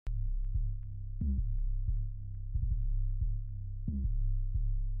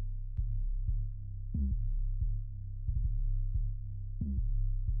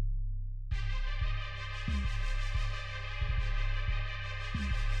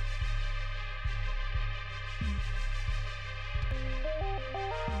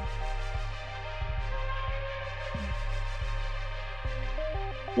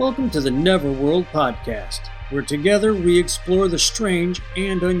Welcome to the Neverworld podcast, where together we explore the strange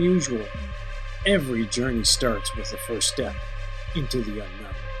and unusual. Every journey starts with the first step into the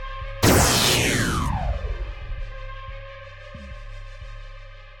unknown.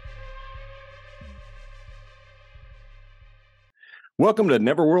 Welcome to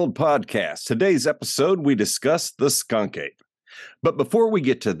Neverworld podcast. Today's episode, we discuss the skunk ape. But before we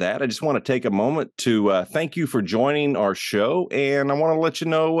get to that, I just want to take a moment to thank you for joining our show, and I want to let you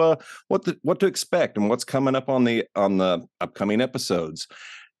know what to expect and what's coming up on the upcoming episodes.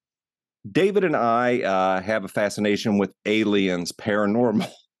 David and I have a fascination with aliens,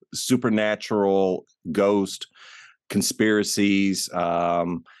 paranormal, supernatural, ghost, conspiracies,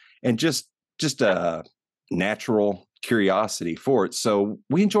 and just a natural curiosity for it. So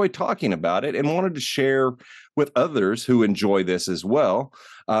we enjoy talking about it and wanted to share with others who enjoy this as well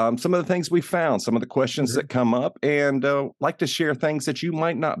some of the things we found, some of the questions that come up, and like to share things that you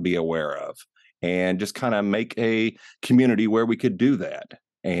might not be aware of, and just kind of make a community where we could do that.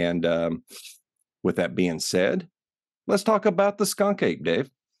 And with that being said, let's talk about the skunk ape, Dave.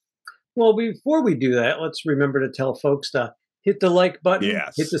 Well, before we do that, let's remember to tell folks to hit the like button,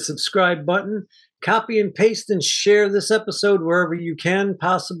 hit the subscribe button, copy and paste and share this episode wherever you can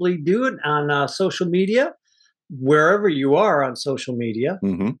possibly do it on social media, wherever you are on social media.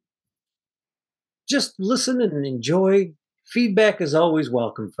 Just listen and enjoy. Feedback is always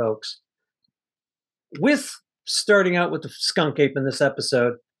welcome, folks. With starting out with the skunk ape in this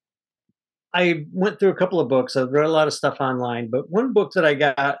episode, I went through a couple of books. I've read a lot of stuff online, but one book that I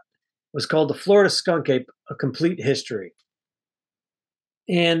got was called The Florida Skunk Ape, A Complete History.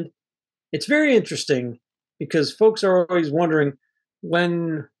 And it's very interesting because folks are always wondering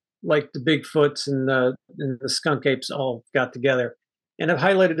when, like, the Bigfoots and the skunk apes all got together. And I've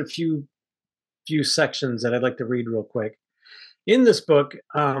highlighted a few sections that I'd like to read real quick. In this book,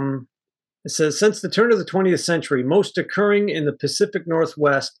 it says, since the turn of the 20th century, most occurring in the Pacific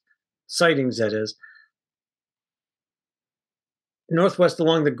Northwest, sightings that is, Northwest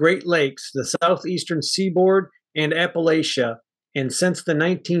along the Great Lakes, the southeastern seaboard, and Appalachia. And since the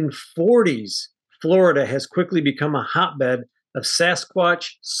 1940s, Florida has quickly become a hotbed of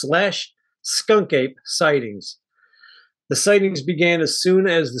Sasquatch/skunk ape sightings. The sightings began as soon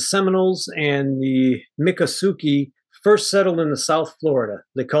as the Seminoles and the Miccosukee first settled in the South Florida.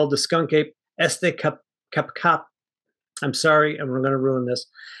 They called the skunk ape I'm sorry, I'm going to ruin this.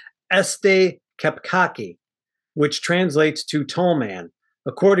 Este Kapkaki, which translates to tall man.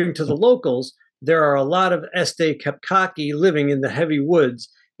 According to the locals, there are a lot of Este Kapkaki living in the heavy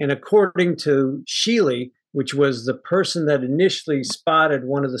woods, and according to Sheely, which was the person that initially spotted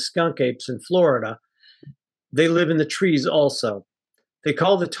one of the skunk apes in Florida, they live in the trees also. They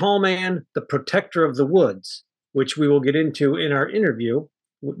call the tall man the protector of the woods, which we will get into in our interview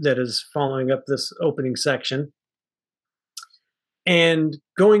that is following up this opening section. And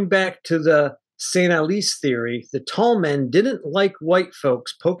going back to the St. Alice theory, the tall men didn't like white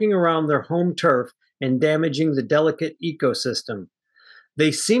folks poking around their home turf and damaging the delicate ecosystem.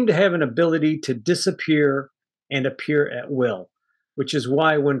 They seem to have an ability to disappear and appear at will, which is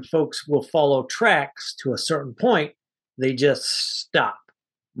why when folks will follow tracks to a certain point, they just stop.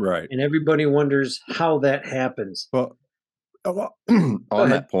 Right. And everybody wonders how that happens. Well, on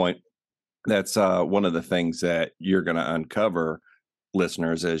that point, that's one of the things that you're going to uncover,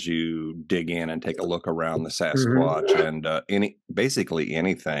 listeners, as you dig in and take a look around the Sasquatch and basically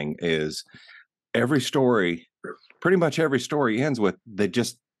anything, is pretty much every story ends with they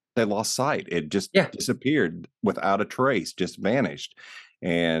lost sight. It just disappeared without a trace, just vanished.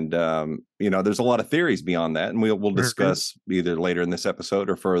 And there's a lot of theories beyond that, and we'll discuss either later in this episode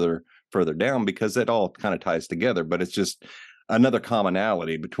or further down, because it all kind of ties together. But it's just another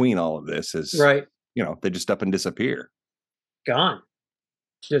commonality between all of this is they just up and disappear, gone.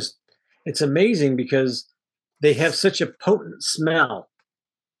 It's amazing because they have such a potent smell.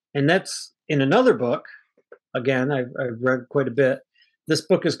 And that's in another book. Again, I've read quite a bit. This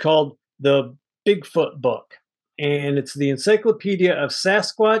book is called The Bigfoot Book, and it's the Encyclopedia of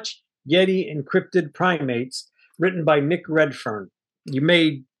Sasquatch, Yeti, and Cryptid Primates, written by Nick Redfern. You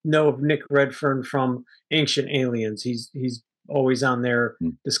may know of Nick Redfern from Ancient Aliens. He's always on there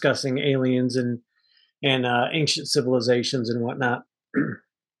discussing aliens and ancient civilizations and whatnot.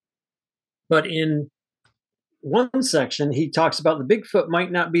 But in one section, he talks about the Bigfoot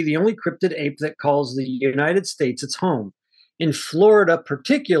might not be the only cryptid ape that calls the United States its home. In Florida,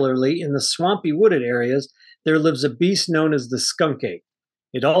 particularly in the swampy wooded areas, there lives a beast known as the skunk ape.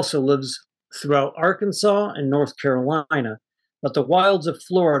 It also lives throughout Arkansas and North Carolina, but the wilds of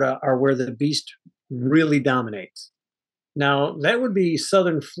Florida are where the beast really dominates. Now, that would be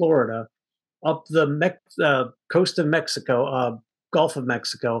southern Florida, up the coast of Mexico, Gulf of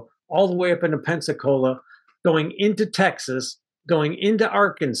Mexico, all the way up into Pensacola, going into Texas, going into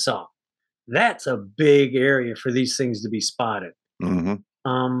Arkansas. That's a big area for these things to be spotted. Hmm.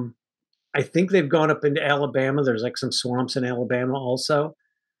 Um, I think they've gone up into Alabama. There's like some swamps in Alabama also.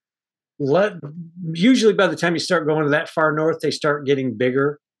 Let Usually by the time you start going to that far north, they start getting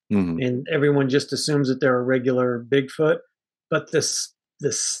bigger, Hmm. and everyone just assumes that they're a regular Bigfoot. But the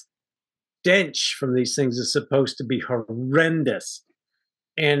stench from these things is supposed to be horrendous.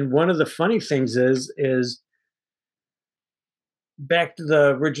 And one of the funny things is back to the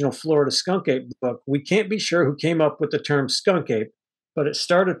original Florida skunk ape book. We can't be sure who came up with the term skunk ape, but it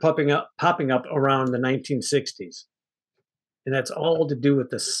started popping up around the 1960s, and that's all to do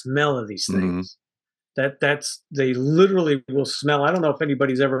with the smell of these Hmm. things. That's they literally will smell. I don't know if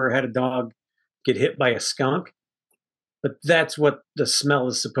anybody's ever had a dog get hit by a skunk, but that's what the smell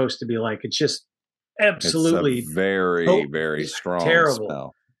is supposed to be like. It's just It's a absolutely very, very strong terrible.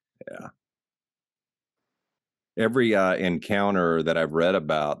 smell. Yeah. Every encounter that I've read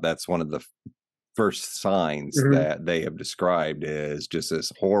about, that's one of the first signs Mhm. that they have described is just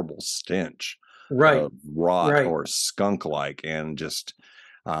this horrible stench Right, of rot right. or skunk like, and just,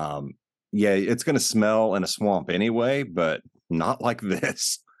 um, yeah, it's going to smell in a swamp anyway, but not like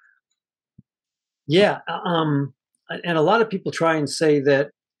this. Yeah, and a lot of people try and say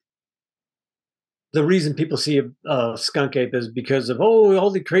that the reason people see a skunk ape is because of, oh, all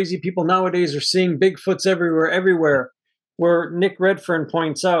the crazy people nowadays are seeing Bigfoots everywhere, everywhere. Where Nick Redfern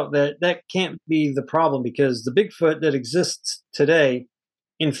points out that that can't be the problem, because the Bigfoot that exists today,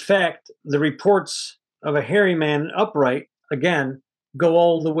 in fact, the reports of a hairy man upright, again, go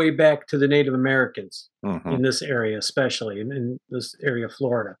all the way back to the Native Americans Hmm. in this area, especially in this area of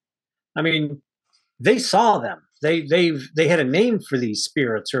Florida. I mean, they saw them. They had a name for these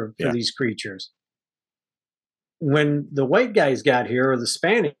spirits or for Yeah. these creatures. When the white guys got here, or the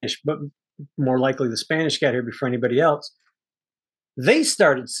Spanish, but more likely the Spanish got here before anybody else, they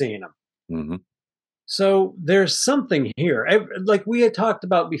started seeing them. Hmm. So there's something here. Like we had talked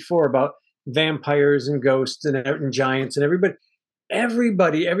about before about vampires and ghosts and giants and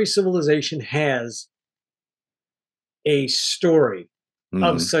every civilization has a story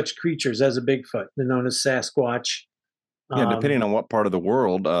of Hmm. such creatures as a Bigfoot. They're known as Sasquatch. Yeah, depending Um, on what part of the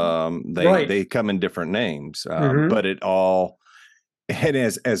world, they right. they come in different names, Hmm. but it all, and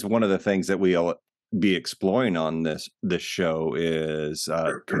as one of the things that we'll be exploring on this show is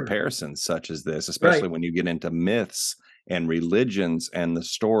comparisons such as this, especially Right. when you get into myths and religions and the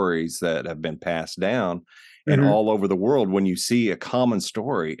stories that have been passed down and Hmm. all over the world. When you see a common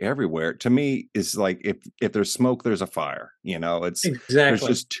story everywhere, to me is like, if there's smoke, there's a fire. There's Exactly.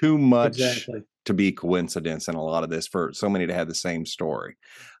 just too much Exactly. to be coincidence in a lot of this for so many to have the same story.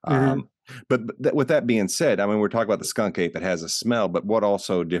 Hmm. Um, but with that being said, I mean, we're talking about the skunk ape that has a smell, but what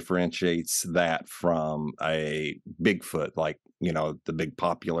also differentiates that from a Bigfoot, like, the big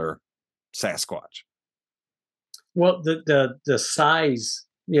popular Sasquatch? Well, the size,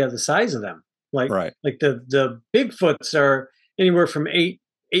 yeah, the size of them, like Right. the Bigfoots are anywhere from 8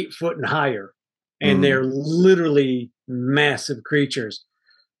 foot and higher, and Hmm. they're literally massive creatures.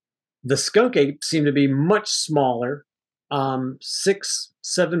 The skunk apes seem to be much smaller, 6,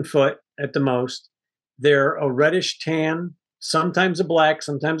 7 foot at the most. They're a reddish tan, sometimes a black,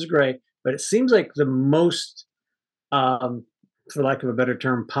 sometimes a gray, but it seems like the most, um, for lack of a better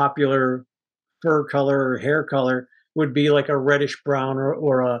term, popular fur color or hair color would be like a reddish brown,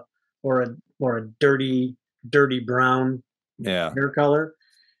 or a dirty brown Yeah. hair color.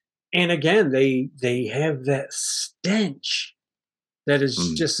 And again, they have that stench that is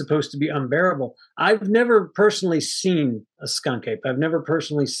Mm. just supposed to be unbearable. I've never personally seen a skunk ape. I've never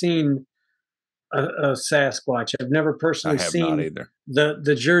personally seen a Sasquatch. I've never I personally have not seen either.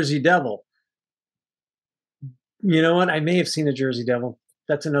 the Jersey Devil. You know what? I may have seen a Jersey Devil.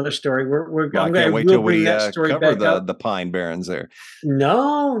 That's another story. Well, I I can't wait will till bring we that story cover back the up. the Pine Barrens there.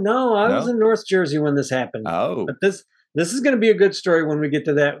 No, no, I was No. in North Jersey when this happened. Oh. But this is going to be a good story when we get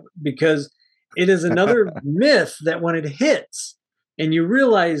to that, because it is another myth that when it hits and you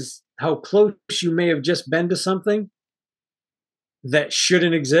realize how close you may have just been to something that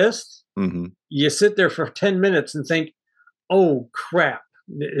shouldn't exist, Hmm. you sit there for 10 minutes and think, "Oh crap,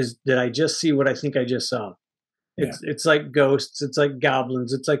 did I just see what I think I just saw?" Yeah. It's like ghosts, it's like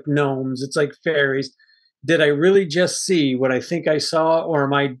goblins, it's like gnomes, it's like fairies. Did I really just see what I think I saw, or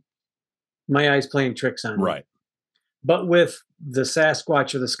am I my eyes playing tricks on me? Right. But with the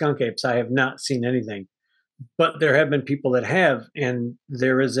Sasquatch or the skunk apes, I have not seen anything. But there have been people that have, and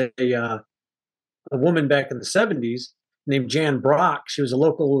there is a woman back in the 70s. named Jan Brock. She was a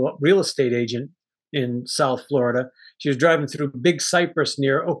local real estate agent in South Florida. She was driving through Big Cypress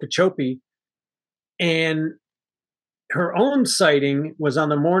near Okeechobee, and her own sighting was on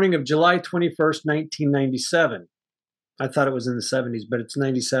the morning of July 21st, 1997. I thought it was in the 70s, but it's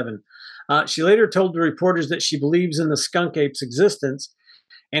 97. She later told the reporters that she believes in the skunk ape's existence,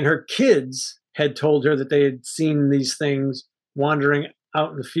 and her kids had told her that they had seen these things wandering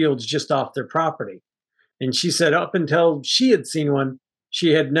out in the fields just off their property. And she said up until she had seen one,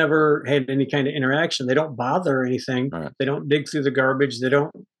 she had never had any kind of interaction. They don't bother or anything. Right. They don't dig through the garbage. They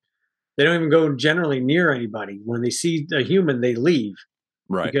don't even go generally near anybody. When they see a human, they leave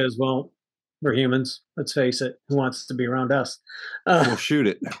Right. because, well, we're humans. Let's face it. Who wants to be around us? We'll shoot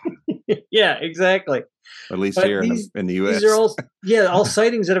it. Yeah, exactly. At least But here in the these U.S. are all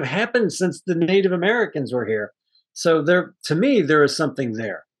sightings that have happened since the Native Americans were here. So to me, there is something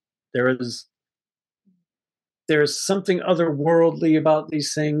there. There is something otherworldly about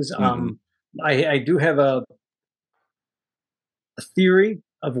these things. Mhm. I do have a theory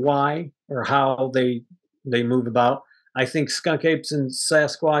of why or how they move about. I think skunk apes and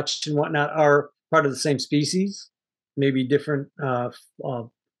Sasquatch and whatnot are part of the same species, maybe different. What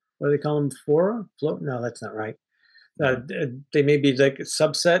do they call them? Flora? Float? No, that's not right. They may be like a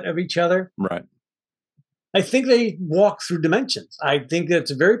subset of each other. Right. I think they walk through dimensions. I think that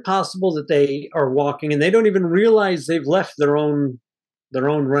it's very possible that they are walking and they don't even realize they've left their own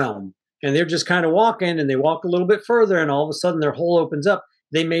realm. And they're just kind of walking and they walk a little bit further and all of a sudden their hole opens up.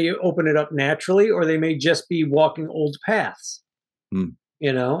 They may open it up naturally or they may just be walking old paths, Mm.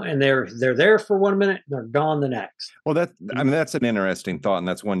 and they're there for 1 minute and they're gone the next. Well, that's an interesting thought, and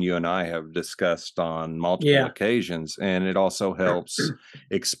that's one you and I have discussed on multiple Yeah. occasions. And it also helps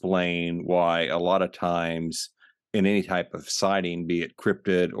explain why a lot of times in any type of sighting, be it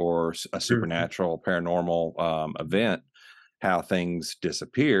cryptid or a Mhm. supernatural, paranormal event, how things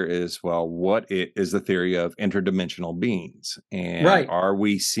disappear is, well, is the theory of interdimensional beings, and Right. are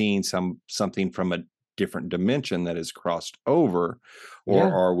we seeing something from a different dimension that is crossed over, or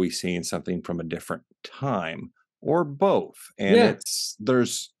Yeah. are we seeing something from a different time, or both? And Yeah.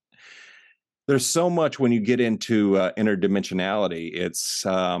 there's so much when you get into interdimensionality.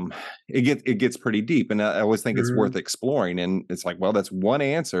 It gets pretty deep, and I always think it's Mhm. worth exploring. And it's like, well, that's one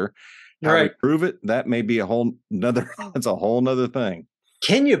answer. How we Right. prove it, that may be a whole another that's a whole nother thing.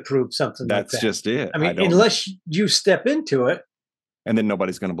 Can you prove something like That's that? just it. I I mean, don't know. unless you step into it. And then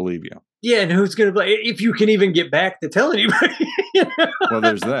nobody's going to believe you. Yeah, and who's gonna be if you can even get back to tell anybody? you Well,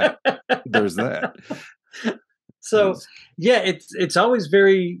 there's that. know? There's that. So, yeah, it's always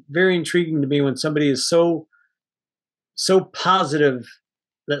very, very intriguing to me when somebody is so positive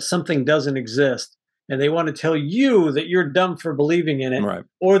that something doesn't exist, and they want to tell you that you're dumb for believing in it, Right.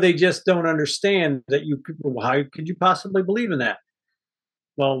 or they just don't understand that well, how could you possibly believe in that?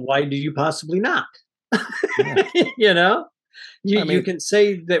 Well, why do you possibly not? Yeah. you know? You I you mean, can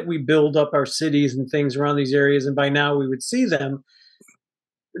say that we build up our cities and things around these areas, and by now we would see them.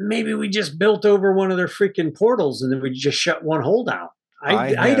 Maybe we just built over one of their freaking portals, and then we just shut one hole down. I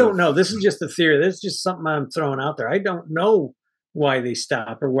I I have don't know. This is just a theory. This is just something I'm throwing out there. I don't know why they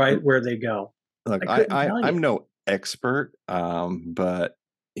stop or where they go. look, I couldn't tell you. I'm no expert, but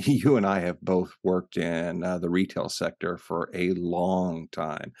you and I have both worked in the retail sector for a long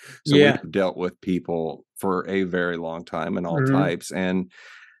time. So we've Yeah. dealt with people for a very long time in all Mhm. types. And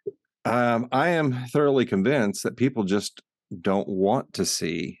I am thoroughly convinced that people just don't want to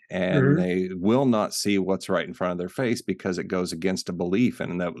see, and Mhm. they will not see what's right in front of their face because it goes against a belief,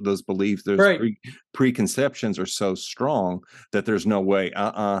 and those beliefs, those Right. preconceptions are so strong that there's no way.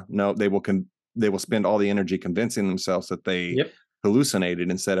 No, they will spend all the energy convincing themselves that they Yep. hallucinated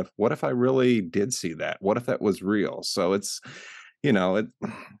instead of what if I really did see that? What if that was real? So you know, it,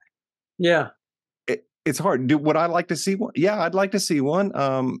 Yeah. it's hard. Would I like to see one? Yeah, I'd like to see one.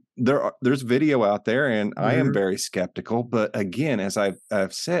 There's video out there, and I am Mhm. very skeptical. But again, as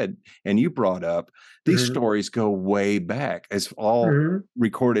I've said, and you brought up, these Mhm. stories go way back as all Mhm.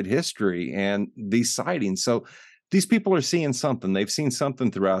 recorded history and these sightings. So these people are seeing something. They've seen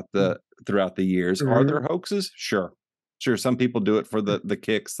something throughout the years. Are there Mhm. hoaxes? Sure, sure. Some people do it for the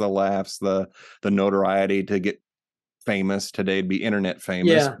kicks, the laughs, the notoriety to get famous. Today, it'd be internet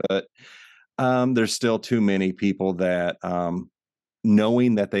famous, Yeah. but there's still too many people that,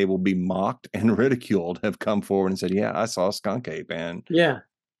 knowing that they will be mocked and ridiculed, have come forward and said, "Yeah, I saw a skunk ape," and Yeah.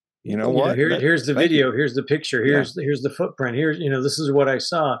 you know what? Here's the Thank you. video. Here's the picture. Yeah. Here's the footprint. This is what I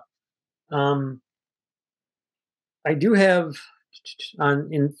saw. Um, I do have on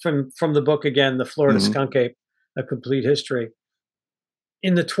in from the book again, the Florida Mhm. skunk ape, a complete history.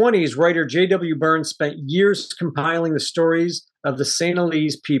 In the 20s, writer J.W. Burns spent years compiling the stories of the St.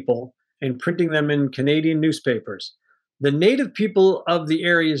 Elise people and printing them in Canadian newspapers. The native people of the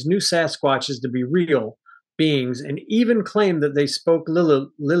areas knew Sasquatches to be real beings and even claimed that they spoke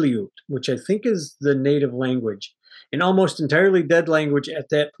Liliut, which I think is the native language, an almost entirely dead language at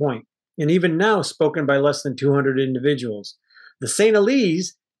that point, and even now spoken by less than 200 individuals. The St.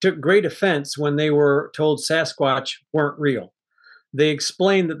 Elise took great offense when they were told Sasquatch weren't real. They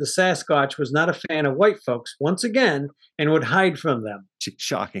explained that the Sasquatch was not a fan of white folks, once again, and would hide from them.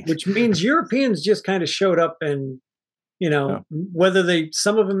 Shocking. Which means Europeans just kind of showed up and, whether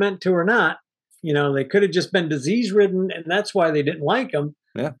some of them meant to or not, they could have just been disease ridden and that's why they didn't like them.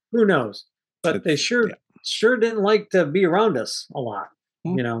 Yeah. Who knows? But they sure didn't like to be around us a lot.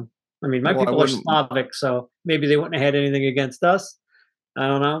 I mean, my people are Slavic, so maybe they wouldn't have had anything against us. I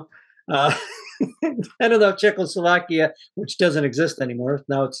don't know. I don't know, Czechoslovakia, which doesn't exist anymore.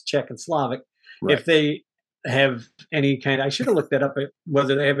 Now it's Czech and Slavic. Right. If they have any kind I should have looked that up,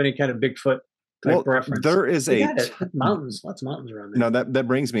 whether they have any kind of Bigfoot type reference. There is mountains, lots of mountains around there. No, that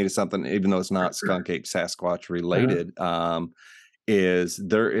brings me to something, even though it's not skunk ape Sasquatch related, is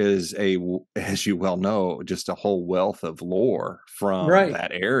there is as you well know, just a whole wealth of lore from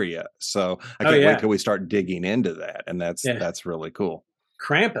that area. So I can't wait till we start digging into that. And that's really cool.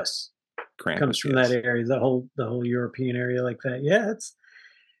 Krampus comes from that area, the whole European area like that. Yeah,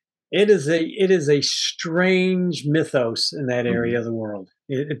 it is a strange mythos in that area of the world.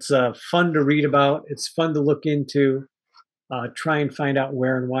 It's fun to read about. It's fun to look into, try and find out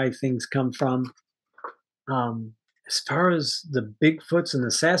where and why things come from. As far as the Bigfoots and the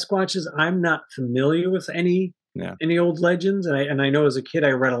Sasquatches, I'm not familiar with any old legends, and I know as a kid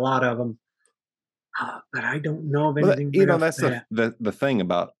I read a lot of them, but I don't know of anything. That's the thing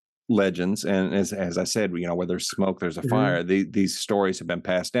about legends, and as I said, where there's smoke, there's a fire. These stories have been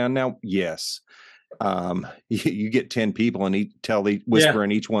passed down. Now, yes, you get 10 people and whisper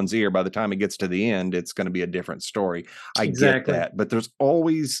in each one's ear. By the time it gets to the end, it's going to be a different story. I get that, but there's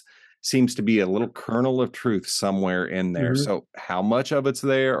always seems to be a little kernel of truth somewhere in there. So how much of it's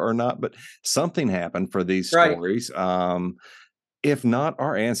there or not, but something happened for these stories. If not,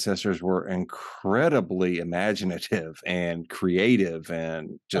 our ancestors were incredibly imaginative and creative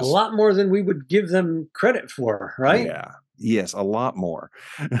and just a lot more than we would give them credit for, right? Yeah. Yes, a lot more.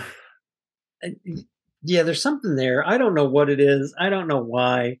 Yeah, there's something there. I don't know what it is. I don't know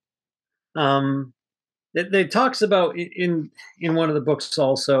why. It talks about in one of the books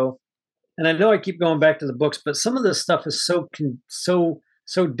also, and I know I keep going back to the books, but some of this stuff is so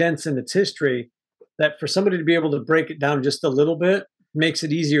dense in its history that for somebody to be able to break it down just a little bit makes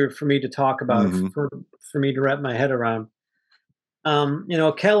it easier for me to talk about it, for me to wrap my head around.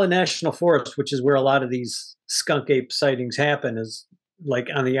 Ocala National Forest, which is where a lot of these skunk ape sightings happen, is like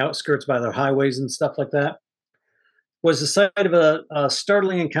on the outskirts by the highways and stuff like that, was the site of a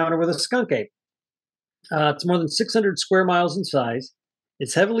startling encounter with a skunk ape. It's more than 600 square miles in size.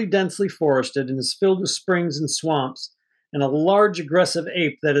 It's heavily densely forested and is filled with springs and swamps, and a large aggressive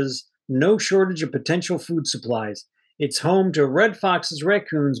ape that is no shortage of potential food supplies. It's home to red foxes,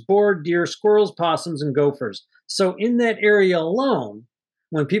 raccoons, boar, deer, squirrels, possums, and gophers. So in that area alone,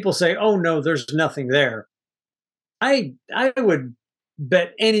 when people say, oh no, there's nothing there, I would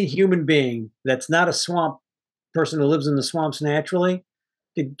bet any human being that's not a swamp person who lives in the swamps naturally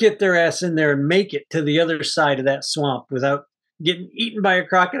to get their ass in there and make it to the other side of that swamp without getting eaten by a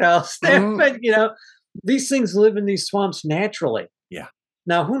crocodile. But, these things live in these swamps naturally. Yeah.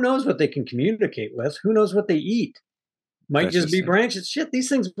 Now, who knows what they can communicate with? Who knows what they eat? Might just be branches. Shit, these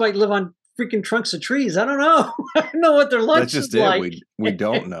things might live on freaking trunks of trees. I don't know. I don't know what their lunch is like. We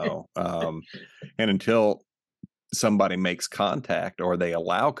don't know. And until somebody makes contact or they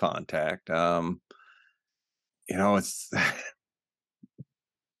allow contact, it's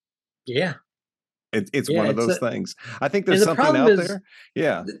it's one of those things. I think there's something out there.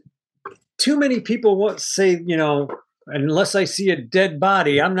 Yeah. Too many people won't say, unless I see a dead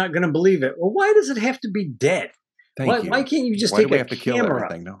body, I'm not going to believe it. Well, why does it have to be dead? Why can't you just take a camera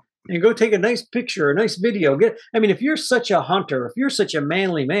and go take a nice picture, a nice video? If you're such a hunter, if you're such a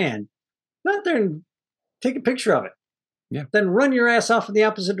manly man, go out there and take a picture of it. Yeah. Then run your ass off in the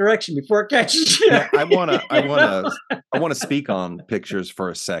opposite direction before it catches you. Yeah, I want to speak on pictures for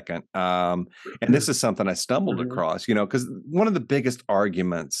a second. And this is something I stumbled across, because one of the biggest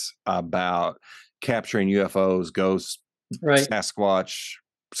arguments about capturing UFOs, ghosts, Sasquatch,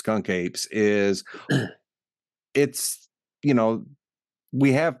 skunk apes is it's,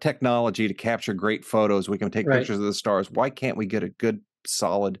 we have technology to capture great photos. We can take pictures of the stars. Why can't we get a good,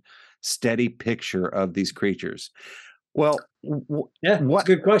 solid, steady picture of these creatures? Well, Yeah, it's a what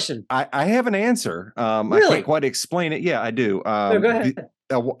good question. I have an answer. I can't Really? quite explain it. Yeah, I do. No, go ahead.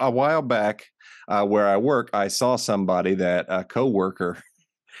 A while back, where I work, I saw somebody that a coworker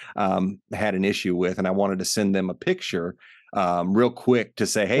had an issue with, and I wanted to send them a picture real quick to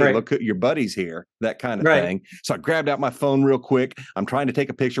say, "Hey, Right, look at your buddies here," that kind of right. thing. So I grabbed out my phone real quick. I'm trying to take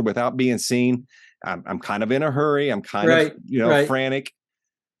a picture without being seen. I'm kind of in a hurry. I'm kind of Right, right. frantic.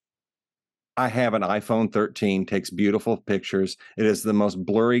 I have an iPhone 13, takes beautiful pictures. It is the most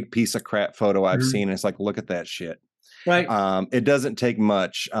blurry piece of crap photo I've Mhm. seen. It's like, look at that shit. Right. It doesn't take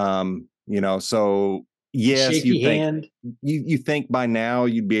much. So yes, Shaky hand. you think by now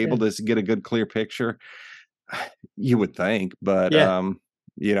you'd be able Yeah. to get a good clear picture. You would think, but Yeah.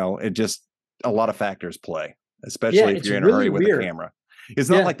 it just a lot of factors play, Yeah, especially if it's you're in a hurry really with a weird. camera. It's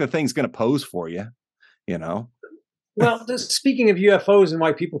not Yeah. like the thing's going to pose for you, you know. Well, speaking of UFOs and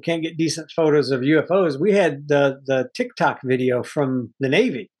why people can't get decent photos of UFOs, we had the TikTok video from the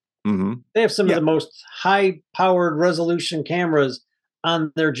Navy. Hmm. They have some of Yeah, the most high-powered resolution cameras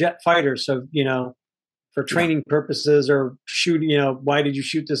on their jet fighters. So, for yeah, training purposes or shooting, why did you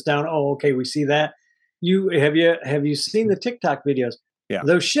shoot this down? Oh, okay, we see that. Have you seen the TikTok videos? yeah.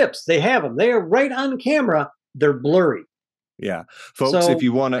 Those ships, they have them. They are right on camera. They're blurry. Yeah. Folks, if So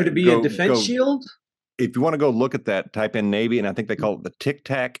you want could to it be a defense shield? if you want to go look at that, type in Navy, and I think they call it the Tic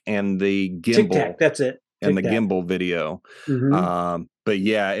Tac Tic Tac, that's it. and Tic the Tac. gimbal video. Hmm. But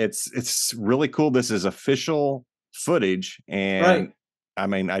yeah, it's really cool. This is official footage, and Right. I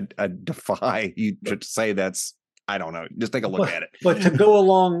mean, I defy you to say that's, I don't know. Just take a look But at it. but to go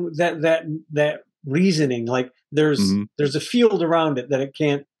along that reasoning, like Hmm. there's a field around it that it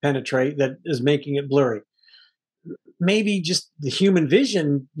can't penetrate that is making it blurry. Maybe just the human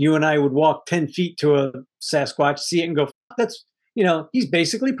vision, you and I would walk 10 feet to a Sasquatch, see it and go, that's, he's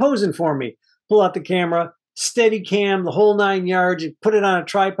basically posing for me. Pull out the camera, steady cam, the whole 9 yards, you put it on a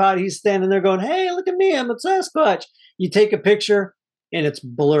tripod. He's standing there going, hey, look at me, I'm a Sasquatch. You take a picture and it's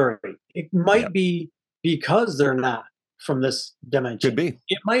blurry. It might Yep. be because they're not from this Could dimension. be.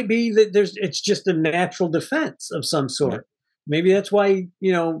 It might be that it's just a natural defense of some Yeah. sort. Maybe that's why,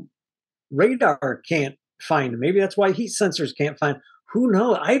 radar can't find them. Maybe that's why heat sensors can't find. Who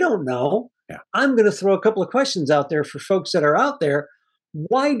knows? I don't know. Yeah. I'm going to throw a couple of questions out there for folks that are out there.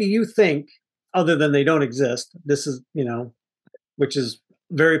 Why do you think, other than they don't exist, this is, which is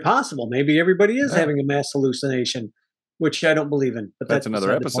very possible. Maybe everybody is Yeah. having a mass hallucination, which I don't believe in, but That's that's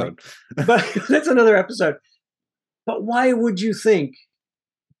another beside the point. episode. But that's another episode. But why would you think,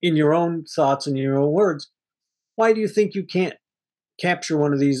 in your own thoughts and your own words, why do you think you can't capture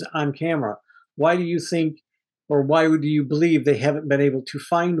one of these on camera? Why do you think, or why would you believe they haven't been able to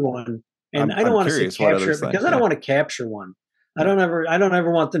find one? And I don't I'm want to say curious what capture others it think. because I don't Yeah. want to capture one. I Yeah. don't ever I don't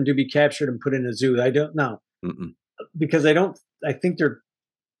ever want them to be captured and put in a zoo. I don't know Mm-mm. because I think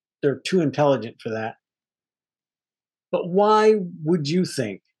they're too intelligent for that. But why would you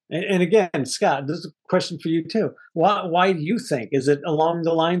think? And again, Scott, this is a question for you too. Why do you think? Is it along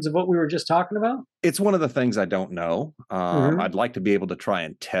the lines of what we were just talking about? It's one of the things I don't know. Hmm. I'd like to be able to try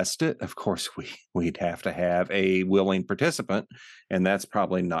and test it. Of course, we'd have to have a willing participant, and that's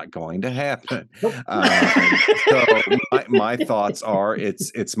probably not going to happen. Nope. So my thoughts are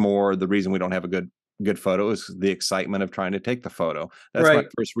it's more the reason we don't have a good photo is the excitement of trying to take the photo. That's my Right.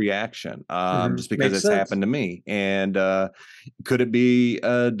 first reaction, Hmm. just because Makes it's sense. happened to me. And could it be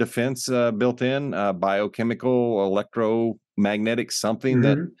a defense built in, biochemical, electromagnetic, something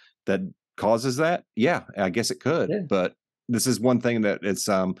Hmm. that causes that? Yeah, I guess it could, Yeah. but this is one thing that it's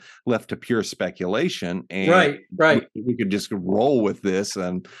left to pure speculation, and Right. Right. we could just roll with this,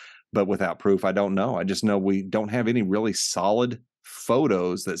 and but without proof, I don't know. I just know we don't have any really solid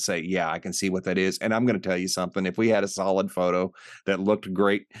photos that say, yeah, I can see what that is. And I'm going to tell you something. If we had a solid photo that looked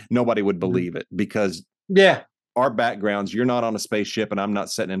great, nobody would Mhm. believe it because Yeah, our backgrounds, you're not on a spaceship and I'm not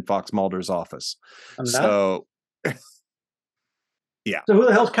sitting in Fox Mulder's office. I'm not. So yeah, So who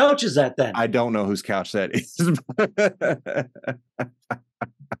the hell's couch is that then? I don't know whose couch that is.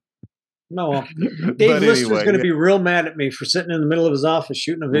 No, well, Dave But Lister's anyway, going to yeah, be real mad at me for sitting in the middle of his office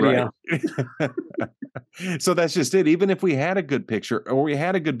shooting a right. video. So that's just it. Even if we had a good picture or we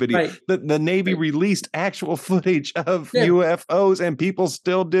had a good video, Right. the Navy Right. released actual footage of Yeah. UFOs and people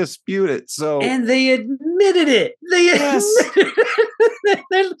still dispute it. So And they admitted it. They yes. admitted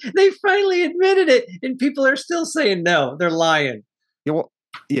it. They finally admitted it. And people are still saying no, they're lying. Yeah, well,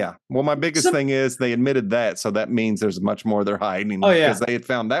 yeah. Well, my biggest Some, thing is they admitted that, so that means there's much more they're hiding oh, because yeah. they had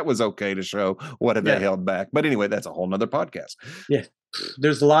found that was okay to show. What had they Yeah. held back? But anyway, that's a whole nother podcast. Yeah.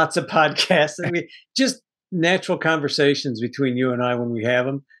 There's lots of podcasts and we just natural conversations between you and I when we have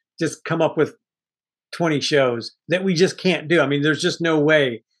them just come up with 20 shows that we just can't do. I mean, there's just no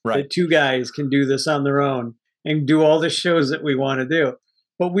way that two guys can do this on their own and do all the shows that we want to do.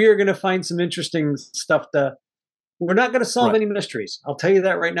 But we are going to find some interesting stuff we're not going to solve any mysteries. I'll tell you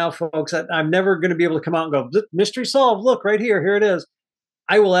that right now, folks. I'm never going to be able to come out and go, mystery solved. Look, right here. Here it is.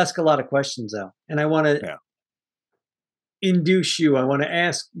 I will ask a lot of questions, though. And I want to induce you. I want to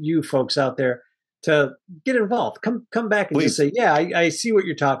ask you folks out there to get involved. Come back and just say, yeah, I see what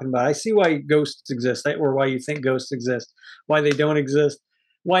you're talking about. I see why ghosts exist, or why you think ghosts exist, why they don't exist,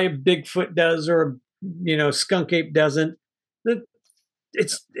 why a Bigfoot does or skunk ape doesn't.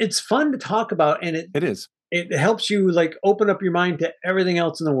 It's fun to talk about, and it is. It helps you open up your mind to everything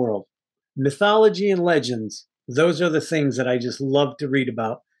else in the world. Mythology and legends, those are the things that I just love to read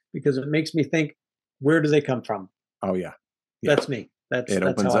about because it makes me think, where do they come from? Oh yeah. That's me. It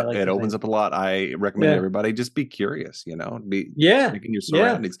opens up a lot. I recommend everybody just be curious, be in your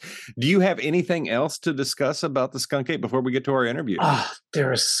surroundings. Do you have anything else to discuss about the skunk ape before we get to our interview? Oh,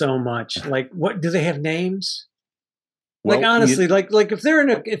 there is so much. What do they have names? Well, honestly, if they're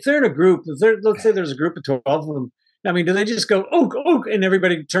in a group, let's say there's a group of 12 of them. I mean, do they just go oak oak and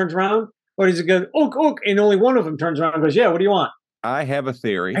everybody turns around, or does it go oak oak and only one of them turns around and goes, yeah, what do you want? I have a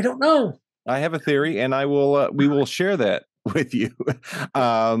theory. I don't know. I have a theory, and I will. We will share that with you.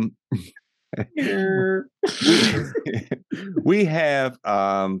 We have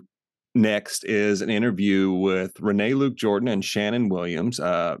next is an interview with Renee Luke Jordan and Shannon Williams,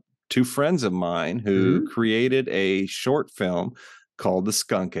 two friends of mine who created a short film called The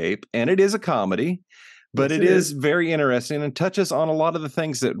Skunk Ape, and it is a comedy, but it is very interesting and touches on a lot of the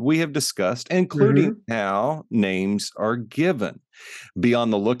things that we have discussed, including how names are given. Be on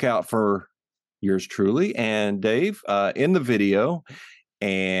the lookout for yours truly and Dave in the video.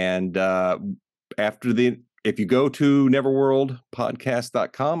 And if you go to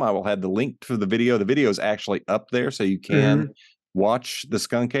neverworldpodcast.com, I will have the link to the video. The video is actually up there, so you can watch the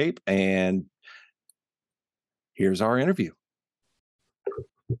skunk ape. And here's our interview.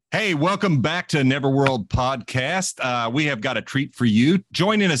 Hey, welcome back to Neverworld Podcast. We have got a treat for you.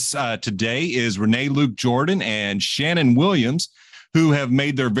 Joining us today is Renee Luke Jordan and Shannon Williams, who have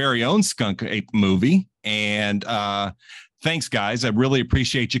made their very own skunk ape movie. And thanks, guys. I really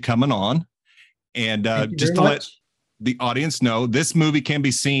appreciate you coming on. And just to let the audience know, this movie can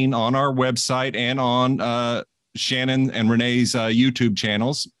be seen on our website and on Shannon and Renee's YouTube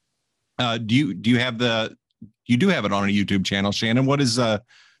channels. You do have it on a YouTube channel, Shannon.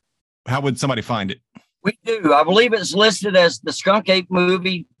 How would somebody find it? We do. I believe it's listed as the Skunk Ape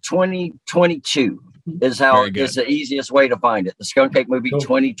Movie 2022 is the easiest way to find it. The Skunk Ape Movie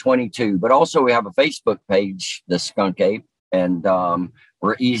 2022. But also we have a Facebook page, the Skunk Ape, and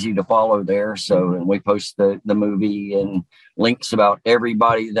we're easy to follow there. So, and we post the movie and links about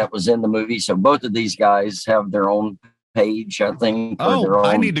everybody that was in the movie. So both of these guys have their own page, I think. Oh,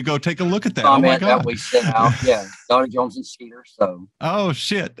 I need to go take a look at that. Oh my God. That we sent out. Yeah. Donnie Jones and Skeeter. So. Oh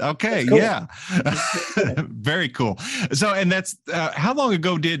shit. Okay. Cool. Yeah. Very cool. So, and that's how long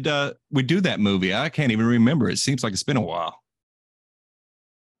ago did we do that movie? I can't even remember. It seems like it's been a while.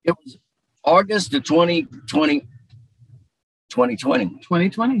 It was August of 2020.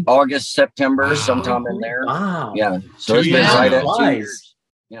 August, September, sometime in there. Wow. Yeah. So it's been right at 2 years.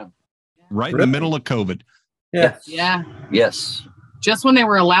 Yeah. Right in the middle of COVID. Yeah. Yeah. Yes. Just when they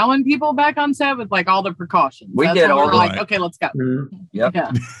were allowing people back on set with all the precautions. We did all the okay, let's go. Yep.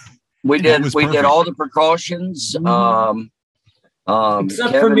 Yeah. We did all the precautions. Except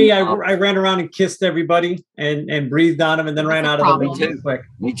Kevin, for me, I ran around and kissed everybody and breathed on them and then ran out of the room too quick.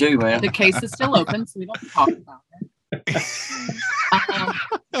 Me too, man. The case is still open, so we don't talk about it.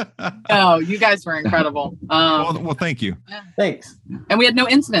 Oh, you guys were incredible. Well, thank you. Yeah. Thanks. And we had no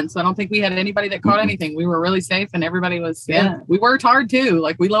incidents. I don't think we had anybody that caught anything. We were really safe, and everybody was. Yeah, we worked hard too.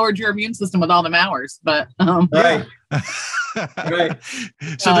 We lowered your immune system with all them hours, but right. Right.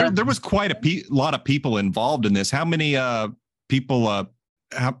 So there was quite a lot of people involved in this. How many people? What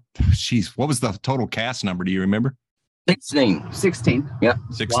was the total cast number? Do you remember? 16. Yep.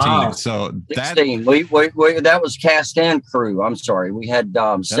 16. Wow. So 16. We that was cast and crew. I'm sorry. We had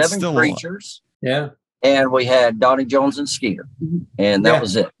 7 creatures. Yeah. And we had Donnie Jones and Skeeter. And that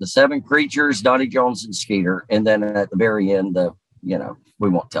was it. The 7 creatures, Donnie Jones and Skeeter. And then at the very end, we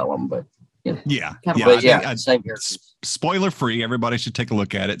won't tell them, but same here. Spoiler free. Everybody should take a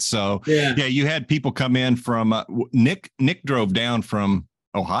look at it. So you had people come in from Nick drove down from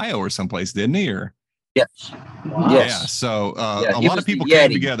Ohio or someplace, didn't he? Or yes. Wow. Yes. Yeah. So a lot of people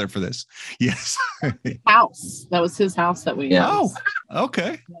came together for this. Yes. House. That was his house that we. Oh,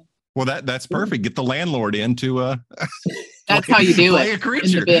 okay. Well, that's perfect. Get the landlord in to That's how you do play it a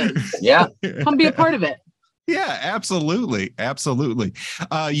creature. in the biz. Yeah. Come be a part of it. Yeah, absolutely. Absolutely.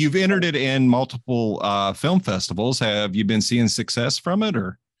 You've entered it in multiple film festivals. Have you been seeing success from it,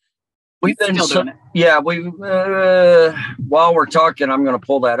 or? We've been still doing it. Yeah, while we're talking, I'm going to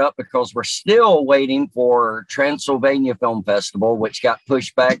pull that up because we're still waiting for Transylvania Film Festival, which got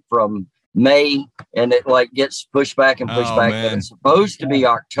pushed back from May, and it like gets pushed back and pushed back. Man. And it's supposed to be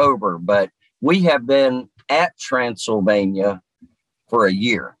October, but we have been at Transylvania for a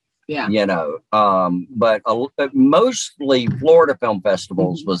year. Yeah. You know, but mostly Florida film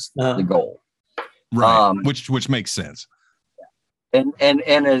festivals was the goal. Right. Which makes sense. And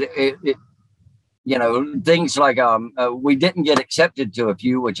it you know, things like we didn't get accepted to a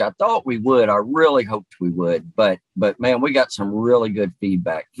few, which I thought we would. I really hoped we would, but man, we got some really good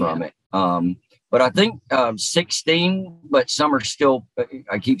feedback from it. But I think 16, but some are still,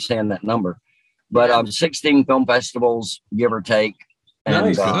 I keep saying that number, but 16 film festivals, give or take.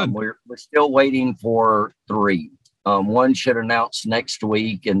 And Nice. we're still waiting for 3. One should announce next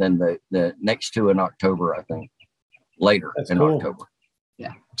week, and then the next 2 in October, I think. Later in October.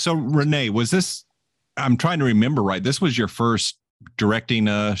 Yeah. So Renee, was this, I'm trying to remember right, this was your first directing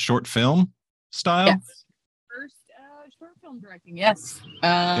a short film style? Yes. First short film directing, yes.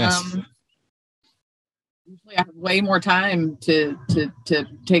 Yes. Usually I have way more time to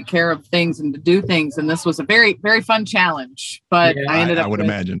take care of things and to do things, and this was a very, very fun challenge. But I ended up I would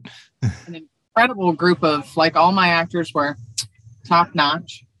imagine an incredible group of, like, all my actors were top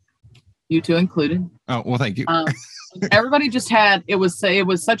notch, you two included. Oh, well, thank you. Everybody just had, it was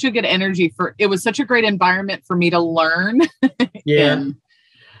such a good energy it was such a great environment for me to learn. Yeah.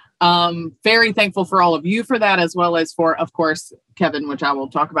 And, very thankful for all of you for that, as well as for, of course, Kevin, which I will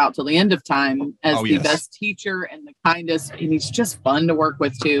talk about till the end of time, as the best teacher and the kindest. And he's just fun to work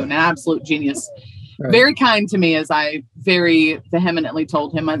with too. An absolute genius. Right. Very kind to me, as I very vehemently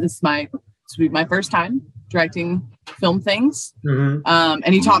told him, this will be my first time directing film things. Mm-hmm.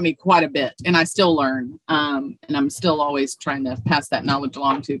 And he taught me quite a bit, and I still learn. And I'm still always trying to pass that knowledge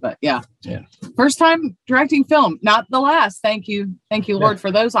along too. But yeah. First time directing film, not the last. Thank you, Lord,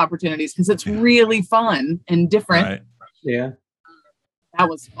 for those opportunities, because it's really fun and different. Right. Yeah. That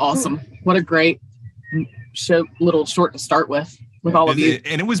was awesome. What a great little short to start with all of you.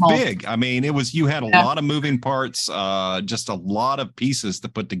 And it was big. I mean, you had a lot of moving parts, just a lot of pieces to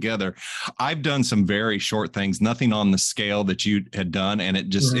put together. I've done some very short things, nothing on the scale that you had done. And it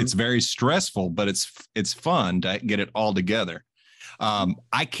just, it's very stressful, but it's fun to get it all together.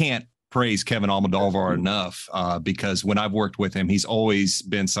 I can't praise Kevin Almodovar enough, because when I've worked with him, he's always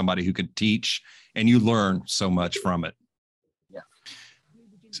been somebody who could teach, and you learn so much from it. Yeah.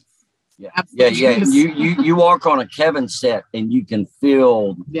 You walk on a Kevin set and you can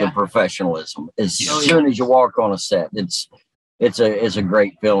feel the professionalism as soon as you walk on a set. It's a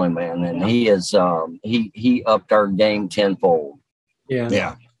great feeling, man. And he is he upped our game tenfold.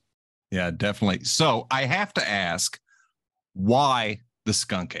 Yeah, definitely. So I have to ask, why the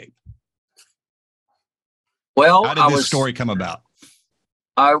Skunk Ape? Well, how did this story come about?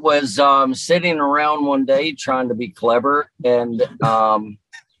 I was sitting around one day trying to be clever, and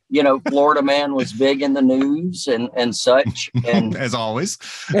you know, Florida Man was big in the news and such. And as always.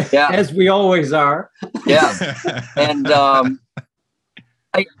 Yeah. As we always are. Yeah. And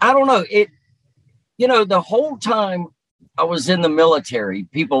I don't know. You know, the whole time I was in the military,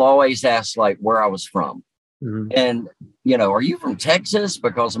 people always asked like where I was from. Mm-hmm. And, you know, are you from Texas?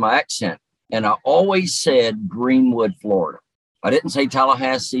 Because of my accent. And I always said Greenwood, Florida. I didn't say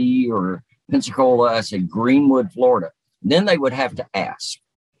Tallahassee or Pensacola. I said Greenwood, Florida. And then they would have to ask.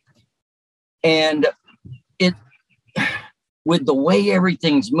 And with the way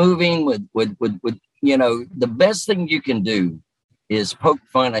everything's moving, with you know, the best thing you can do is poke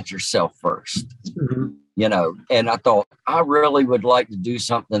fun at yourself first. Mm-hmm. You know, and I thought I really would like to do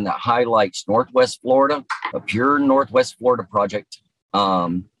something that highlights Northwest Florida, a pure Northwest Florida project,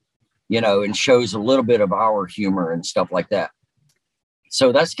 you know, and shows a little bit of our humor and stuff like that.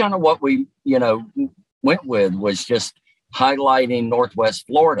 So that's kind of what we, you know, went with, was just highlighting Northwest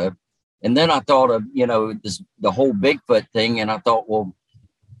Florida. And then I thought of, you know, the whole Bigfoot thing. And I thought, well,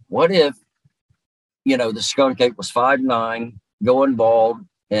 what if, you know, the Skunk Ape was 5'9", going bald,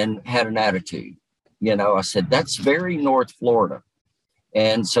 and had an attitude? You know, I said, that's very North Florida.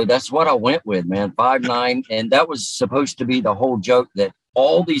 And so that's what I went with, man, 5'9". And that was supposed to be the whole joke, that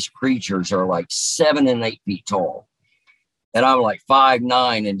all these creatures are like 7 and 8 feet tall. And I'm like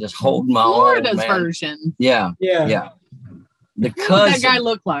 5'9" and just holding my Florida's own, version. Yeah. What would that guy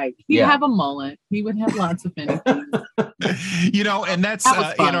look like? He'd have a mullet. He would have lots of anything. You know, and that's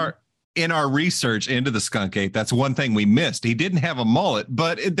in our research into the skunk ape, that's one thing we missed. He didn't have a mullet,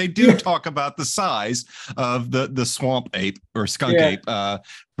 but they do talk about the size of the swamp ape or skunk ape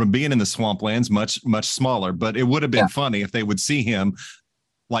from being in the swamplands, much smaller. But it would have been funny if they would see him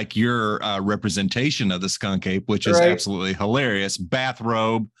like your representation of the skunk ape, which is absolutely hilarious.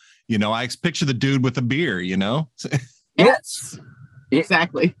 Bathrobe, I picture the dude with a beer, Yes.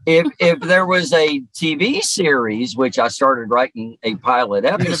 Exactly. If there was a TV series, which I started writing a pilot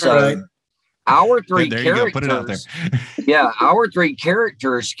episode, our three characters, put it out there. Our three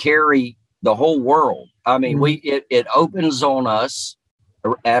characters carry the whole world. I mean, it opens on us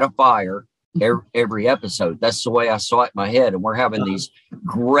at a fire every episode. That's the way I saw it in my head, and we're having these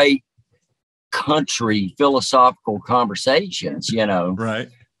great country philosophical conversations, Right.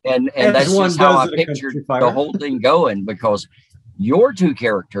 And that's just how I pictured the whole thing going, because your two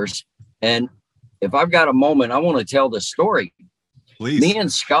characters, and if I've got a moment, I want to tell this story. Please. Me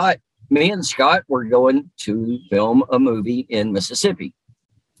and Scott were going to film a movie in Mississippi.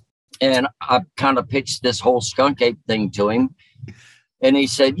 And I kind of pitched this whole skunk ape thing to him. And he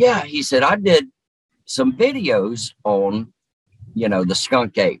said, I did some videos on, the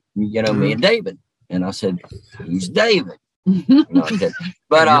skunk ape, me and David. And I said, who's David? But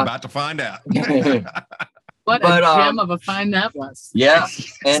you're about to find out. What a gem of a find that was. Yeah.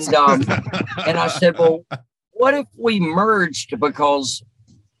 And I said, well, what if we merged? Because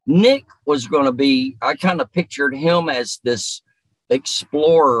Nick was going to be, I kind of pictured him as this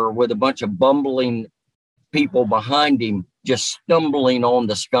explorer with a bunch of bumbling people behind him, just stumbling on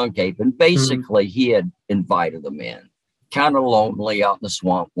the skunk ape. And basically he had invited them in, kind of lonely out in the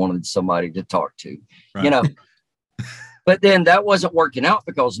swamp, wanted somebody to talk to, But then that wasn't working out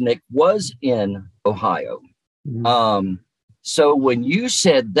because Nick was in Ohio. So when you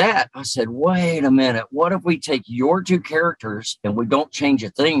said that, I said, wait a minute, what if we take your two characters and we don't change a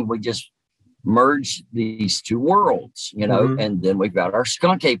thing? We just merge these two worlds, and then we've got our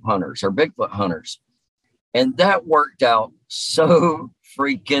skunk ape hunters, our Bigfoot hunters. And that worked out so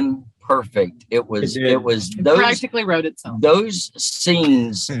freaking perfect. It was those practically wrote itself. Those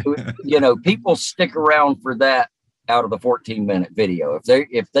scenes, people stick around for that out of the 14-minute video.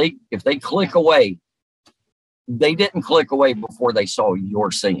 If they click away, they didn't click away before they saw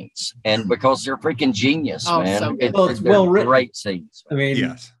your scenes, and because they're freaking genius, man. So it's well written. Great scenes. I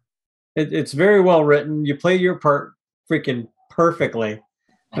mean, it's very well written. You play your part freaking perfectly.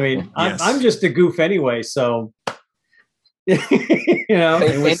 I mean, I'm just a goof anyway, so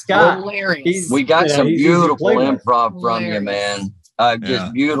And with Scott, we got some beautiful improv from you, man.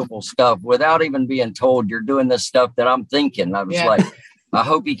 Just beautiful stuff. Without even being told, you're doing this stuff that I'm thinking. I was like, I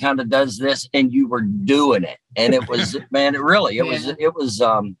hope he kind of does this, and you were doing it, and it was, man, it was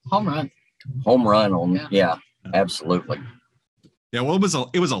home run on, absolutely. Yeah, well,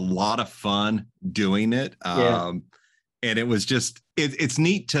 it was a lot of fun doing it, and it was just it's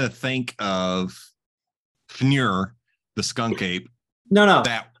neat to think of Fnur, the skunk ape. No,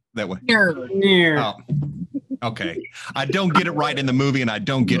 that way. Fnur. Oh. Okay, I don't get it right in the movie, and I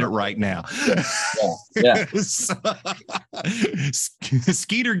don't get it right now.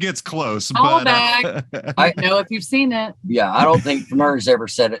 Skeeter gets close, but I know if you've seen it. Yeah, I don't think Fnur's ever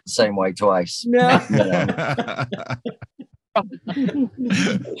said it the same way twice. No.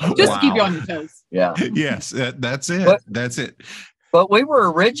 Just keep you on your toes. Yeah. Yes, that's it. That's it. But we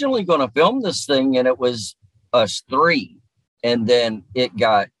were originally going to film this thing, and it was us three, and then it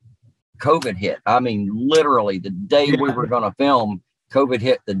got COVID hit. I mean, literally the day we were going to film, COVID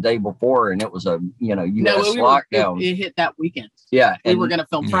hit the day before, and it was a U.S. lockdown. It hit that weekend. Yeah, we were going to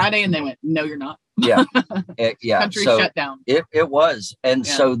film Friday, and they went, "No, you're not." Yeah, Country shut down. It was, and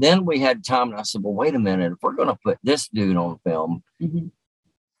so then we had time, and I said, "Well, wait a minute. If we're going to put this dude on film,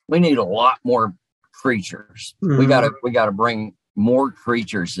 we need a lot more creatures. We got to bring more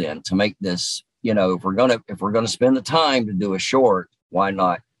creatures in to make this. If we're gonna spend the time to do a short, why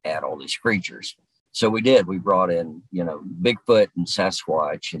not add all these creatures?" So we did. We brought in, Bigfoot and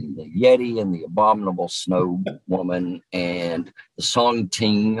Sasquatch and the Yeti and the abominable snow woman and the Song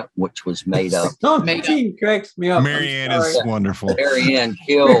Ting, which was made up. Song Ting cracks me up. Marianne is wonderful. Marianne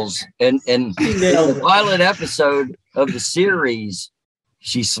kills. And the pilot episode of the series,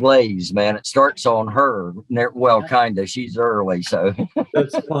 she slays, man. It starts on her. Well, kind of. She's early, so.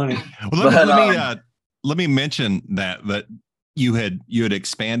 That's funny. Well, let me mention that you had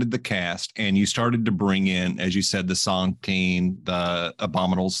expanded the cast, and you started to bring in, as you said, the Song King, the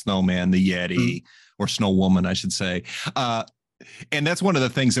abominable snowman, the Yeti, or snow woman, I should say. And that's one of the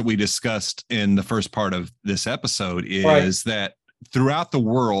things that we discussed in the first part of this episode is that throughout the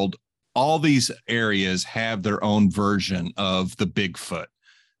world, all these areas have their own version of the Bigfoot.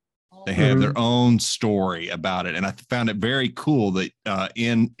 They have their own story about it, and I found it very cool that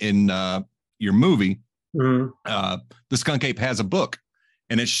in your movie, the Skunk Ape has a book,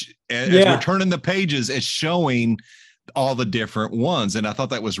 and as we're turning the pages, it's showing all the different ones, and I thought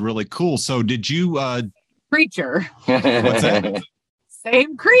that was really cool. So, did you creature? What's that?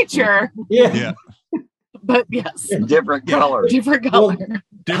 Same creature. Yeah. But yes, different color.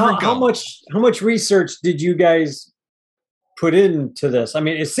 How much research did you guys put into this? I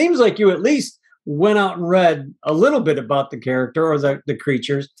mean, it seems like you at least went out and read a little bit about the character or the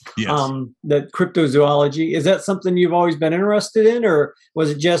creatures. Yes. The cryptozoology. Is that something you've always been interested in, or was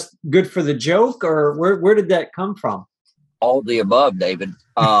it just good for the joke, or where did that come from? All the above, David.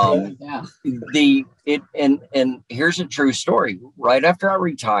 And here's a true story. Right after I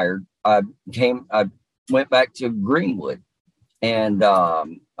retired, I went back to Greenwood, and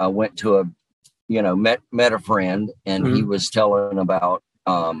I went to met a friend, and he was telling about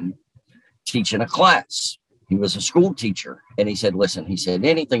teaching a class. He was a school teacher, and he said, listen, he said,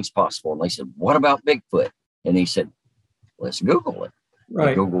 anything's possible. And they said, what about Bigfoot? And he said, let's Google it. Right.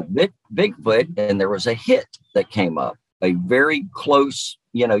 I Googled Bigfoot, and there was a hit that came up, a very close,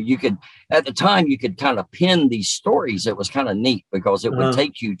 you could, at the time, you could kind of pin these stories. It was kind of neat because it would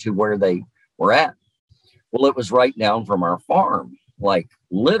take you to where they were at. Well, it was right down from our farm, like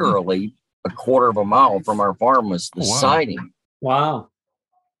literally a quarter of a mile from our farm was the sighting. Wow.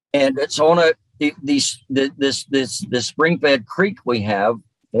 And it's on this spring-fed creek we have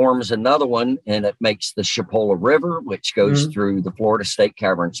forms another one, and it makes the Chipola River, which goes through the Florida State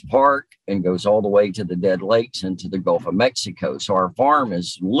Caverns Park and goes all the way to the Dead Lakes and to the Gulf of Mexico. So our farm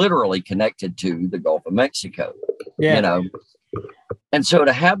is literally connected to the Gulf of Mexico, And so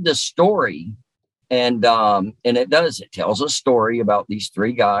to have this story, and it tells a story about these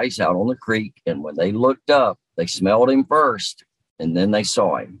three guys out on the creek. And when they looked up, they smelled him first, and then they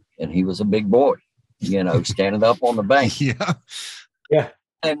saw him, and he was a big boy, standing up on the bank. Yeah.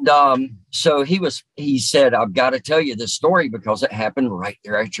 And so he said, I've got to tell you this story because it happened right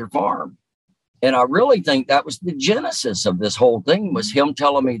there at your farm. And I really think that was the genesis of this whole thing, was him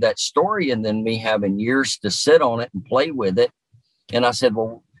telling me that story and then me having years to sit on it and play with it. And I said,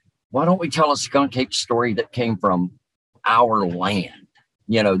 well, why don't we tell a skunk ape story that came from our land?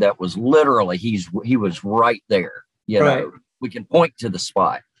 That was literally, he was right there. We can point to the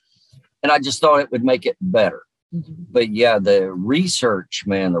spot. And I just thought it would make it better. But yeah, the research,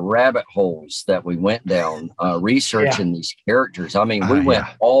 man, the rabbit holes that we went down, researching these characters. I mean, we went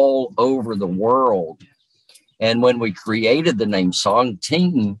all over the world. And when we created the name Song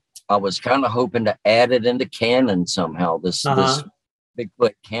Team, I was kind of hoping to add it into canon somehow, this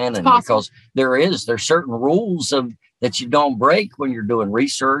Bigfoot canon, because there's certain rules that you don't break when you're doing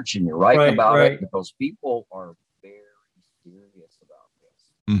research and you're writing about it, because people are very serious about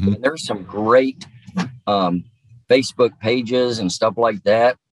this. And there's some great Facebook pages and stuff like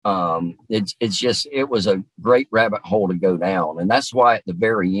that. It was a great rabbit hole to go down. And that's why at the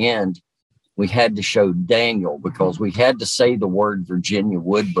very end, we had to show Daniel, because we had to say the word Virginia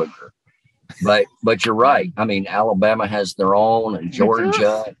woodbooger. But you're right. I mean, Alabama has their own, and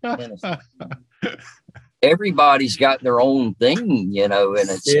Georgia. Everybody's got their own thing, and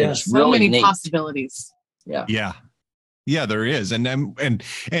it's so really many neat. Possibilities. Yeah, there is. And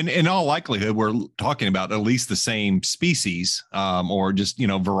in all likelihood, we're talking about at least the same species, or just,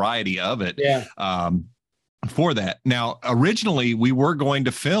 variety of it. For that. Now, originally we were going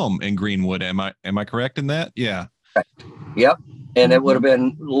to film in Greenwood. Am I correct in that? Yeah. Yep. And it would have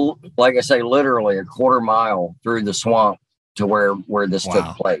been, like I say, literally a quarter mile through the swamp to where this took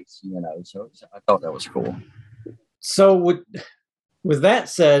place, so I thought that was cool. So with that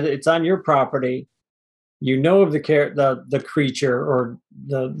said, it's on your property. Of the creature, or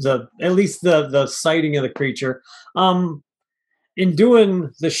the at least the sighting of the creature. In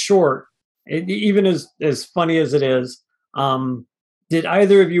doing the short, even as funny as it is, did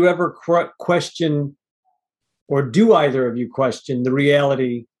either of you ever question, or do either of you question the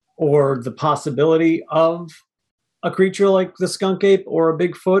reality or the possibility of a creature like the skunk ape or a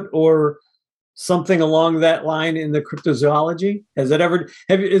Bigfoot or something along that line in the cryptozoology? Is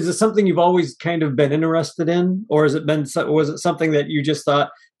it something you've always kind of been interested in, or was it something that you just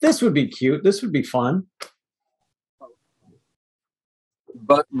thought, this would be cute, this would be fun?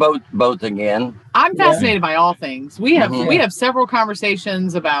 But both again. I'm fascinated by all things. We have several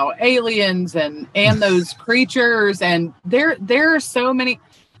conversations about aliens and those creatures, and there are so many.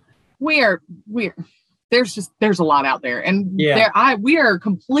 There's a lot out there, and we are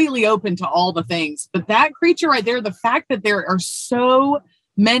completely open to all the things. But that creature right there, the fact that there are so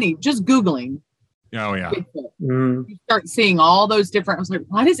many, just Googling Oh yeah. You start seeing all those different. I was like,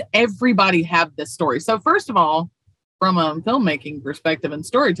 why does everybody have this story? So first of all, from a filmmaking perspective and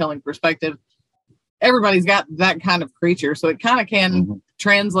storytelling perspective, everybody's got that kind of creature, so it kind of can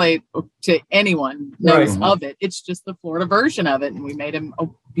translate to anyone knows of it. It's just the Florida version of it, and we made him a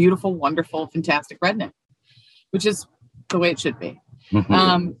beautiful, wonderful, fantastic redneck, which is the way it should be.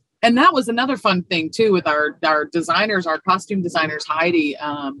 And that was another fun thing too with our designers, our costume designers, Heidi.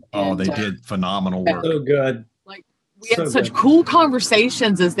 They did phenomenal work. So good. Like we had such cool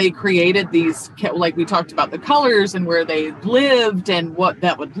conversations as they created these. Like we talked about the colors and where they lived and what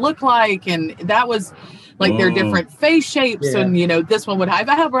that would look like, and that was like their different face shapes. And this one would have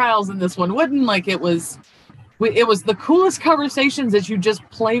eyebrows and this one wouldn't. Like it was the coolest conversations as you just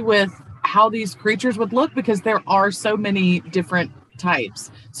play with how these creatures would look, because there are so many different types,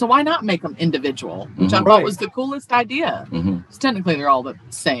 so why not make them individual, which I thought was the coolest idea. Technically they're all the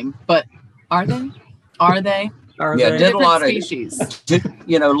same, but are they did a lot species.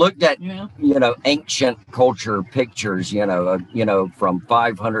 Looked at ancient culture pictures from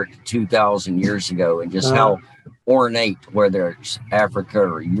 500 to 2,000 years ago, and just how ornate, whether it's Africa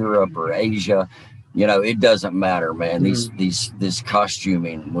or Europe or Asia, it doesn't matter, man. This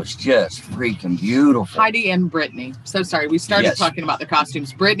costuming was just freaking beautiful. Heidi and Brittany. So sorry, we started talking about the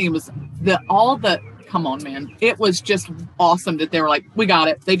costumes. Brittany was come on, man. It was just awesome that they were like, we got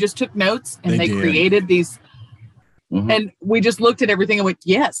it. They just took notes and they created these. And we just looked at everything and went,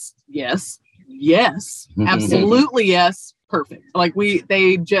 yes, absolutely yes, perfect. Like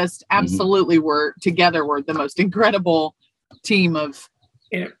they just absolutely were the most incredible team of.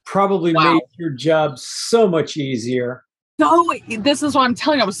 And it probably made your job so much easier. So this is what I'm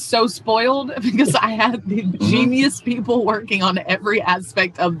telling you. I was so spoiled because I had the genius people working on every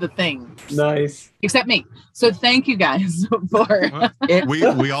aspect of the thing. Nice. Except me. So thank you guys for it.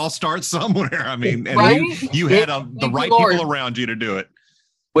 We all start somewhere. I mean, and you had the right people around you to do it.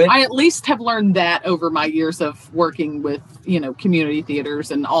 I at least have learned that over my years of working with, community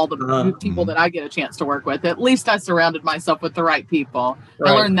theaters and all the people that I get a chance to work with. At least I surrounded myself with the right people.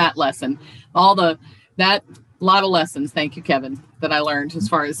 I learned that lesson. A lot of lessons. Thank you, Kevin, that I learned as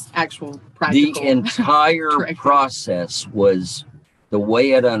far as actual practical. The entire process was, the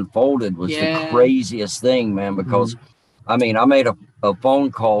way it unfolded was the craziest thing, man, because I made a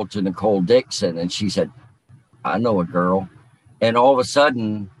phone call to Nicole Dixon, and she said, I know a girl. And all of a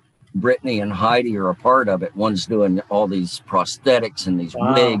sudden, Brittany and Heidi are a part of it. One's doing all these prosthetics and these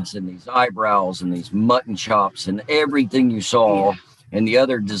wigs and these eyebrows and these mutton chops and everything you saw. And the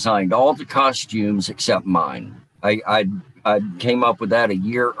other designed all the costumes except mine. I came up with that a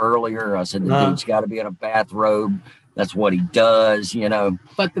year earlier. I said, the dude's got to be in a bathrobe. That's what he does,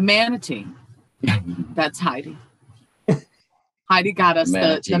 But the manatee, that's Heidi. Heidi got us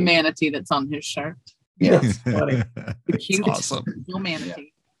the manatee that's on his shirt. Yes. The cute awesome. Little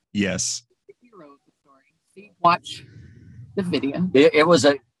manatee. Yes. The hero of the story. See, watch the video. It was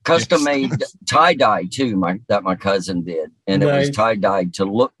a custom-made tie-dye too, that my cousin did, and it was tie-dyed to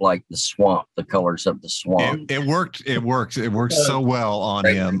look like the swamp, the colors of the swamp. It worked. It worked so well on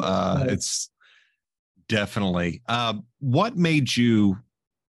him. It's definitely. What made you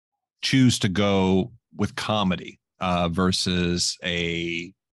choose to go with comedy versus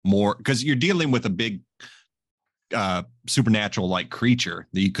a more, because you're dealing with a big supernatural like creature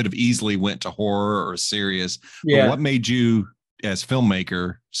that you could have easily went to horror or serious. But what made you as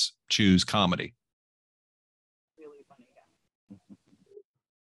filmmakers choose comedy? Really funny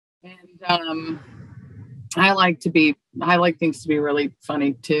guy. And I like things to be really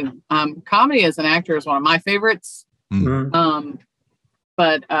funny too. Comedy as an actor is one of my favorites.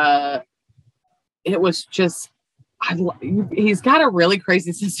 But it was just, he's got a really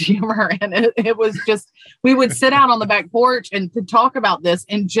crazy sense of humor, and it was just, we would sit out on the back porch and to talk about this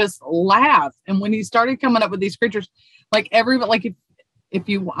and just laugh. And when he started coming up with these creatures, like I'm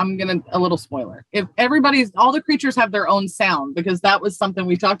gonna, a little spoiler, if all the creatures have their own sound, because that was something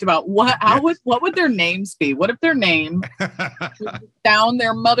we talked about. What would their names be? What if their name sound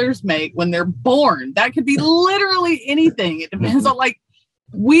their mothers make when they're born? That could be literally anything. It depends on, like,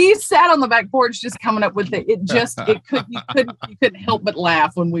 we sat on the back porch just coming up with it. You couldn't help but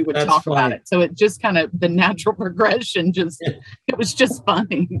laugh when we would talk about it. So it just kind of, the natural progression, it was just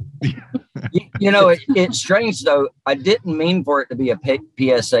funny. It's strange though. I didn't mean for it to be a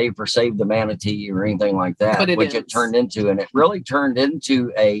PSA for Save the Manatee or anything like that, it turned into, and it really turned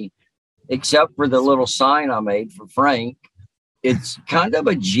into except for the little sign I made for Frank, it's kind of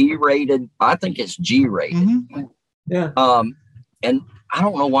a G-rated. I think it's G-rated. Yeah. And I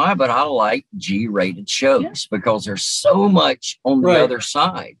don't know why, but I like G-rated shows because there's so much on the other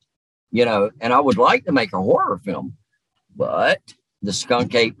side. and I would like to make a horror film, but the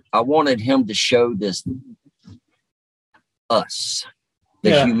Skunk Ape, I wanted him to show this us,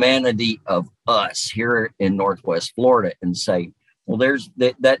 the humanity of us here in Northwest Florida, and say, well, there's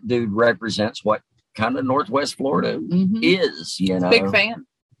that dude represents what kind of Northwest Florida is, Big fan.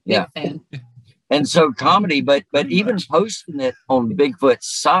 Yeah. Big fan. And so comedy, but even posting it on Bigfoot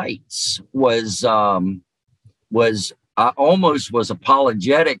sites was I almost was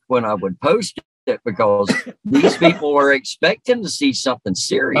apologetic when I would post it, because these people were expecting to see something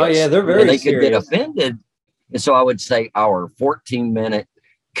serious. Oh yeah, they're very and they serious. could get offended. And so I would say our 14-minute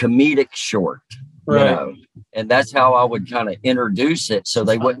comedic short, right. And that's how I would kind of introduce it, so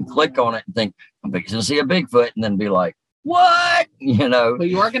they wouldn't click on it and think I'm fixing to see a Bigfoot, and then be like, what? Well,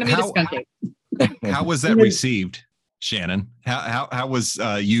 you are going to meet a skunk ape. How was that received, Shannon? How was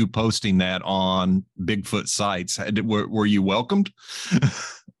you posting that on Bigfoot sites? Were you welcomed?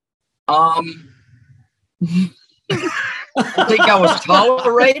 I think I was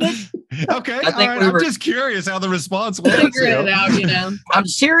tolerated. Okay, I'm just curious how the response was. Figuring it out, I'm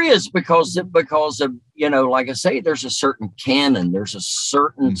serious because of like I say, there's a certain canon, there's a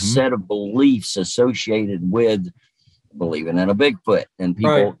certain set of beliefs associated with believing in a Bigfoot, and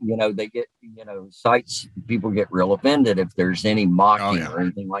people, they get, sites, people get real offended if there's any mocking or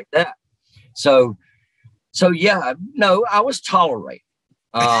anything like that. So yeah, no, I was tolerated.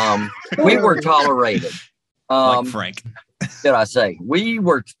 We were tolerated. Like Frank. Did I say we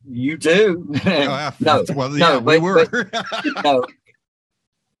were? You too? No, well, yeah, we were. No.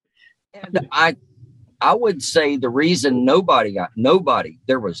 And I would say the reason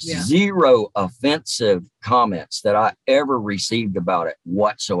there was zero offensive comments that I ever received about it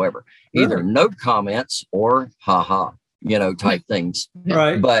whatsoever. Either no comments or haha, type things.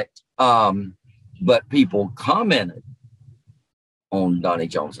 Right. But people commented on Donnie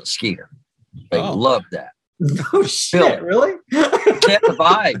Jones and Skeeter. They loved that. Oh shit, really? Set the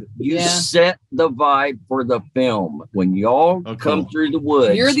vibe. You set the vibe for the film. When y'all come through the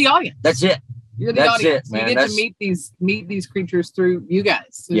woods, you're the audience. That's it. You're the audience. Man. You get to meet these creatures through you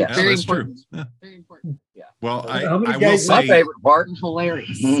guys. Yeah, very that's important. True. Yeah. Very important. Yeah. Well, How many I will guys- say, My favorite part.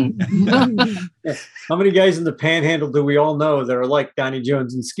 Hilarious. How many guys in the Panhandle do we all know that are like Donnie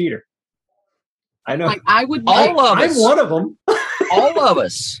Jones and Skeeter? I know. Like I would. All of us. I'm one of them. All of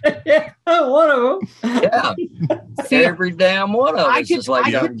us. Yeah, I'm one of them. Yeah. See, every damn one of us is like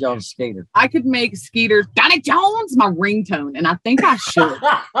I Donnie could- Jones Skeeter. I could make Skeeter Donnie Jones my ringtone, and I think I should.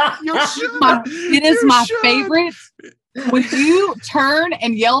 It is my favorite. When you turn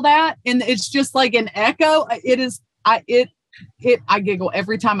and yell that, and it's just like an echo. It is. I giggle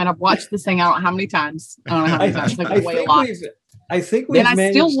every time, and I've watched this thing. I don't know how many times. I don't know how many times. I think way a lot. I think we've And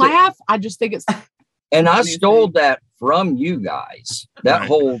I still laugh. I just think it's. And I stole that from you guys. That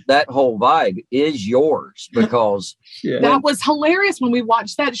whole vibe is yours, because That was hilarious when we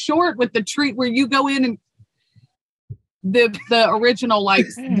watched that short with the treat where you go in and the original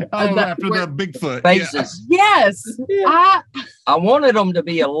after the Bigfoot faces. Yes. Yeah. I wanted them to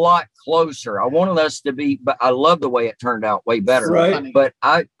be a lot closer. I wanted us to be, but I love the way it turned out way better. Right. But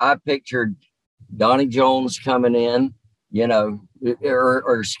I pictured Donnie Jones coming in,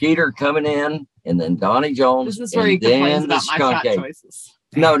 or Skeeter coming in, and then Donnie Jones. This is where he complains about my shot Ape. choices.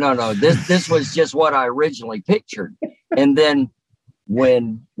 No. This was just what I originally pictured. And then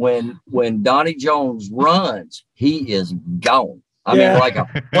when Donnie Jones runs, he is gone. I mean, like a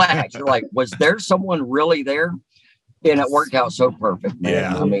flash. You're like, was there someone really there? And it worked out so perfect, man.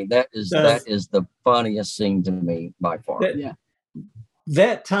 Yeah. I mean, that is the funniest scene to me by far.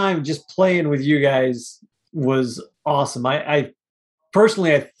 That time just playing with you guys was awesome. I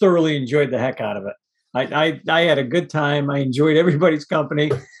personally, I thoroughly enjoyed the heck out of it. I had a good time. I enjoyed everybody's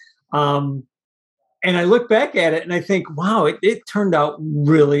company. And I look back at it and I think, wow, it turned out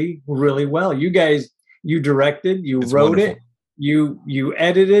really, really well. You guys, you directed, you wrote it, you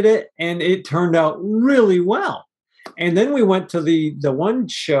edited it, and it turned out really well. And then we went to the one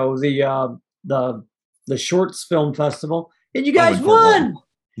show, the Shorts Film Festival, and you guys won.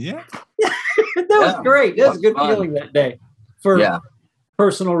 Yeah. That was great. That was a good feeling that day. For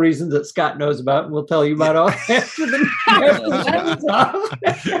personal reasons that Scott knows about, and we'll tell you about all after the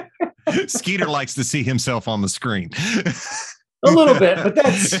Skeeter likes to see himself on the screen. A little bit, but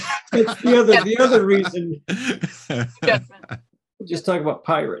that's the other reason. Just talk about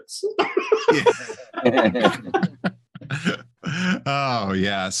pirates. Oh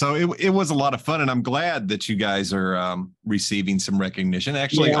yeah, so it was a lot of fun, and I'm glad that you guys are receiving some recognition.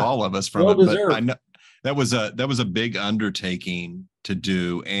 Actually, all of us from it. But I know that was a big undertaking to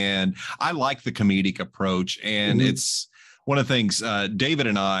do, and I like the comedic approach, and it's one of the things David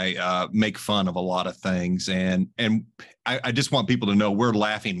and I make fun of a lot of things, and I just want people to know we're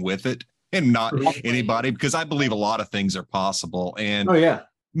laughing with it and not anybody, because I believe a lot of things are possible. And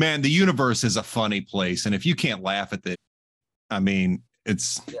man, the universe is a funny place, and if you can't laugh at it, I mean,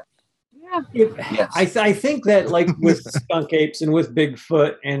 it's I think that, like with skunk apes and with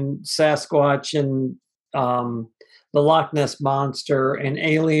Bigfoot and Sasquatch and the Loch Ness Monster and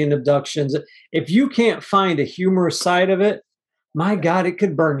alien abductions, if you can't find a humorous side of it, my God, it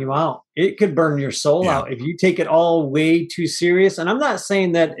could burn you out. It could burn your soul out if you take it all way too serious. And I'm not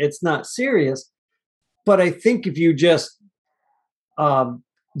saying that it's not serious, but I think if you just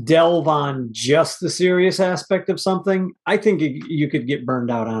delve on just the serious aspect of something, I think you could get burned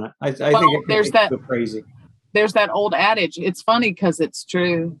out on it. I think it could go crazy. There's that old adage. It's funny because it's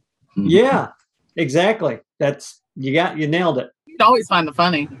true. Yeah, exactly. You nailed it. You'd always find the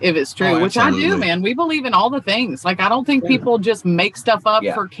funny if it's true, which I do, man. We believe in all the things. Like, I don't think people just make stuff up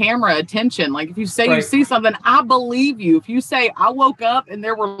for camera attention. Like, if you say you see something, I believe you. If you say I woke up and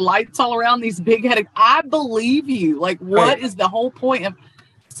there were lights all around these big headed, I believe you. Like, what is the whole point of?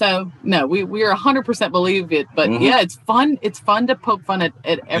 So no, we are 100% believe it. But yeah, it's fun. It's fun to poke fun at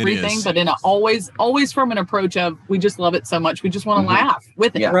everything, but in a always from an approach of, we just love it so much, we just want to laugh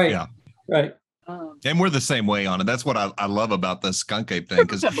with it. Right. And we're the same way on it. That's what I love about the skunk ape thing.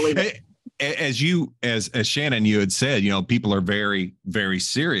 Because as Shannon, you had said, people are very, very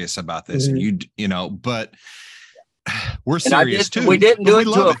serious about this, and but we're serious too. We didn't do it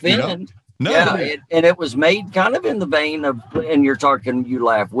to offend. No, and it was made kind of in the vein of, and you're talking, you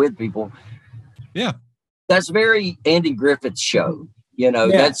laugh with people. Yeah, that's very Andy Griffith's show.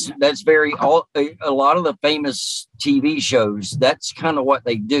 That's very a lot of the famous TV shows. That's kind of what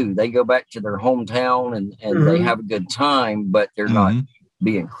they do. They go back to their hometown and they have a good time, but they're not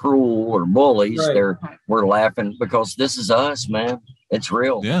being cruel or bullies. We're laughing because this is us, man. It's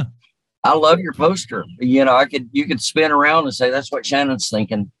real. Yeah, I love your poster. You could spin around and say that's what Shannon's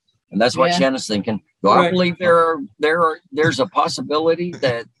thinking, and that's what Shannon's thinking. Do I believe there's a possibility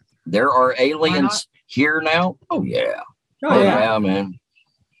that there are aliens here now? Oh yeah. Oh yeah, man.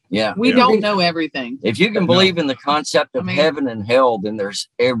 Yeah. We don't know everything. If you can believe in the concept of heaven and hell, then there's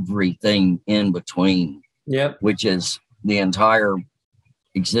everything in between. Yep. Which is the entire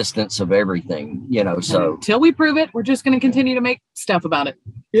existence of everything, so until we prove it, we're just going to continue to make stuff about it.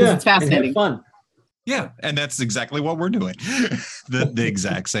 Yeah. It's fascinating. Fun. Yeah. And that's exactly what we're doing. the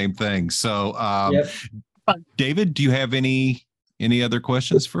exact same thing. So David, do you have any other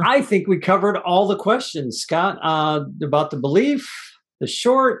questions for? I think we covered all the questions, Scott, about the belief, the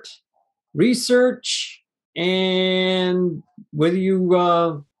short, research, and whether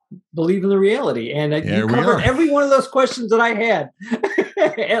you believe in the reality. And you covered every one of those questions that I had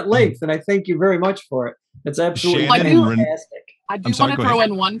at length, and I thank you very much for it. It's absolutely fantastic. I do want to throw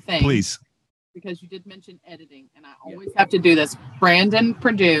in one thing. Please. Because you did mention editing, and I always have to do this. Brandon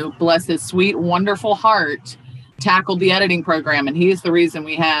Perdue, bless his sweet, wonderful heart, tackled the editing program, and he is the reason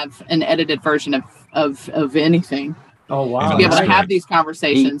we have an edited version of anything. Oh wow! To be able to have these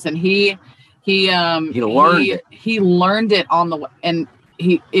conversations, and he learned it on the way, and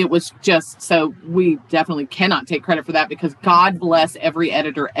it was just so. We definitely cannot take credit for that, because God bless every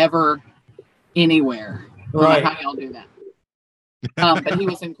editor ever, anywhere. Right? How y'all do that? But he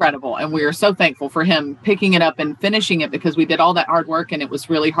was incredible, and we are so thankful for him picking it up and finishing it, because we did all that hard work, and it was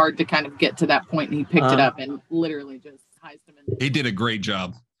really hard to kind of get to that point, and he picked it up and literally just heist him in. He did a great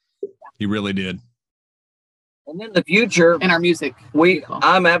job. He really did. And in the future, and our music,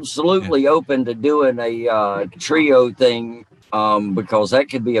 I'm absolutely open to doing a trio thing, because that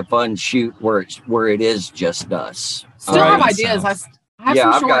could be a fun shoot where it is just us. Still have ideas.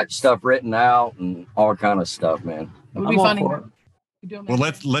 I've got stuff written out and all kind of stuff, man. It would be funny. Well,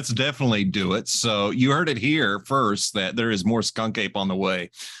 let's definitely do it. So you heard it here first that there is more Skunk Ape on the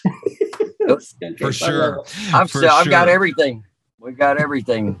way. For sure. I've got everything. We've got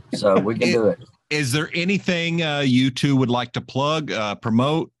everything, so we can do it. Is there anything you two would like to plug,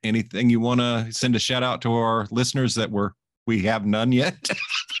 promote? Anything you want to send a shout out to our listeners that we have none yet?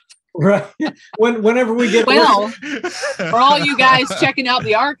 Right. Whenever we get for all you guys checking out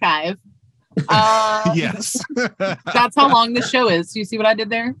the archive. Yes. That's how long this show is. You see what I did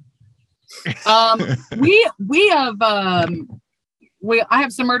there? I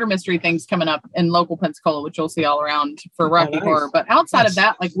have some murder mystery things coming up in local Pensacola, which you'll see all around for Rocky Horror. But outside of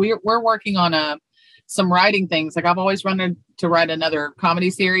that, like we're working on some writing things. Like I've always wanted to write another comedy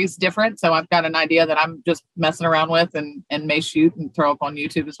series different. So I've got an idea that I'm just messing around with and may shoot and throw up on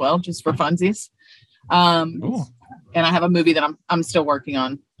YouTube as well, just for funsies. And I have a movie that I'm still working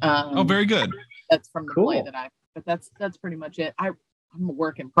on. Very good. That's from the play that but that's pretty much it. I'm a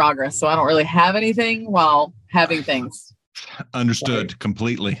work in progress, so I don't really have anything while having things. Understood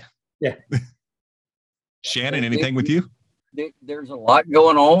completely. Yeah. Shannon, anything with you? There's a lot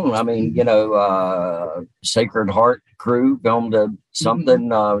going on. I mean, Sacred Heart crew filmed something,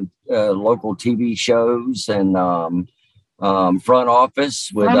 local TV shows, and Front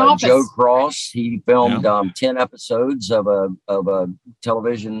Office with Joe Cross. He filmed 10 episodes of a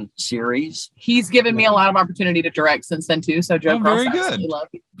television series. He's given me a lot of opportunity to direct since then too. So Joe Cross, very good.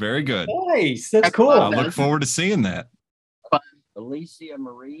 Very good. Nice. That's cool. I look forward to seeing that. Alicia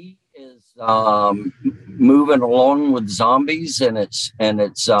Marie is moving along with zombies, and it's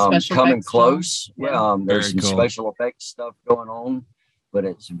coming close. There's some special effects stuff going on, but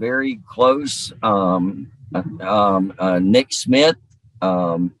it's very close. Nick Smith,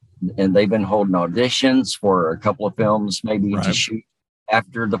 and they've been holding auditions for a couple of films, maybe to shoot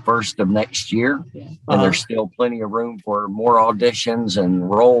after the first of next year. And there's still plenty of room for more auditions and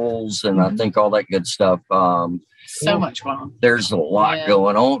roles, and I think all that good stuff. So much fun. There's a lot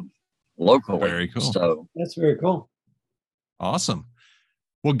going on locally. Very cool. So that's very cool. Awesome.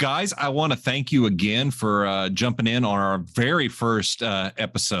 Well, guys, I want to thank you again for jumping in on our very first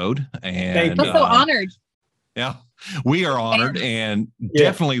episode. And I'm so honored. Yeah, we are honored, and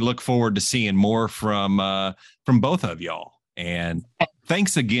definitely look forward to seeing more from both of y'all. And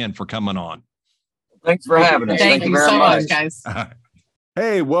thanks again for coming on. Thanks for having us. Thank you very much, guys.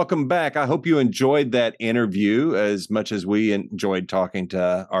 Hey, welcome back. I hope you enjoyed that interview as much as we enjoyed talking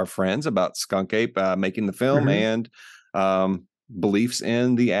to our friends about Skunk Ape making the film and beliefs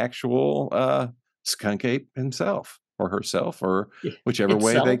in the actual Skunk Ape himself or herself, or whichever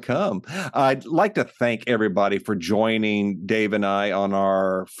way they come. I'd like to thank everybody for joining Dave and I on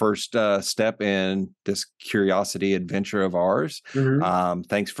our first step in this curiosity adventure of ours.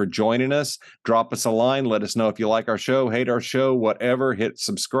 Thanks for joining us. Drop us a line. Let us know if you like our show, hate our show, whatever. Hit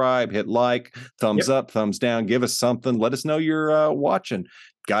subscribe, hit like, thumbs up, thumbs down. Give us something. Let us know you're watching.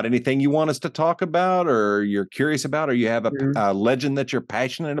 Got anything you want us to talk about, or you're curious about, or you have a legend that you're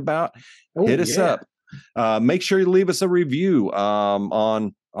passionate about? Hit us up. Make sure you leave us a review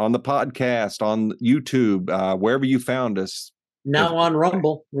on the podcast, on YouTube, wherever you found us. Now on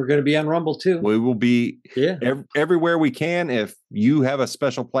Rumble. We're going to be on Rumble too. We will be everywhere we can. If you have a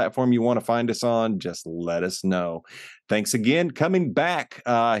special platform you want to find us on, just let us know. Thanks again. Coming back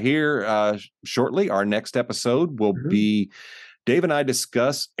here shortly, our next episode will be Dave and I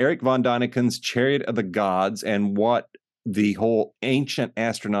discuss Eric von Daniken's Chariot of the Gods and what the whole ancient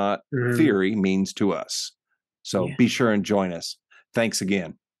astronaut theory means to us. So be sure and join us. Thanks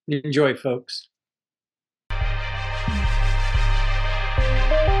again. Enjoy, folks.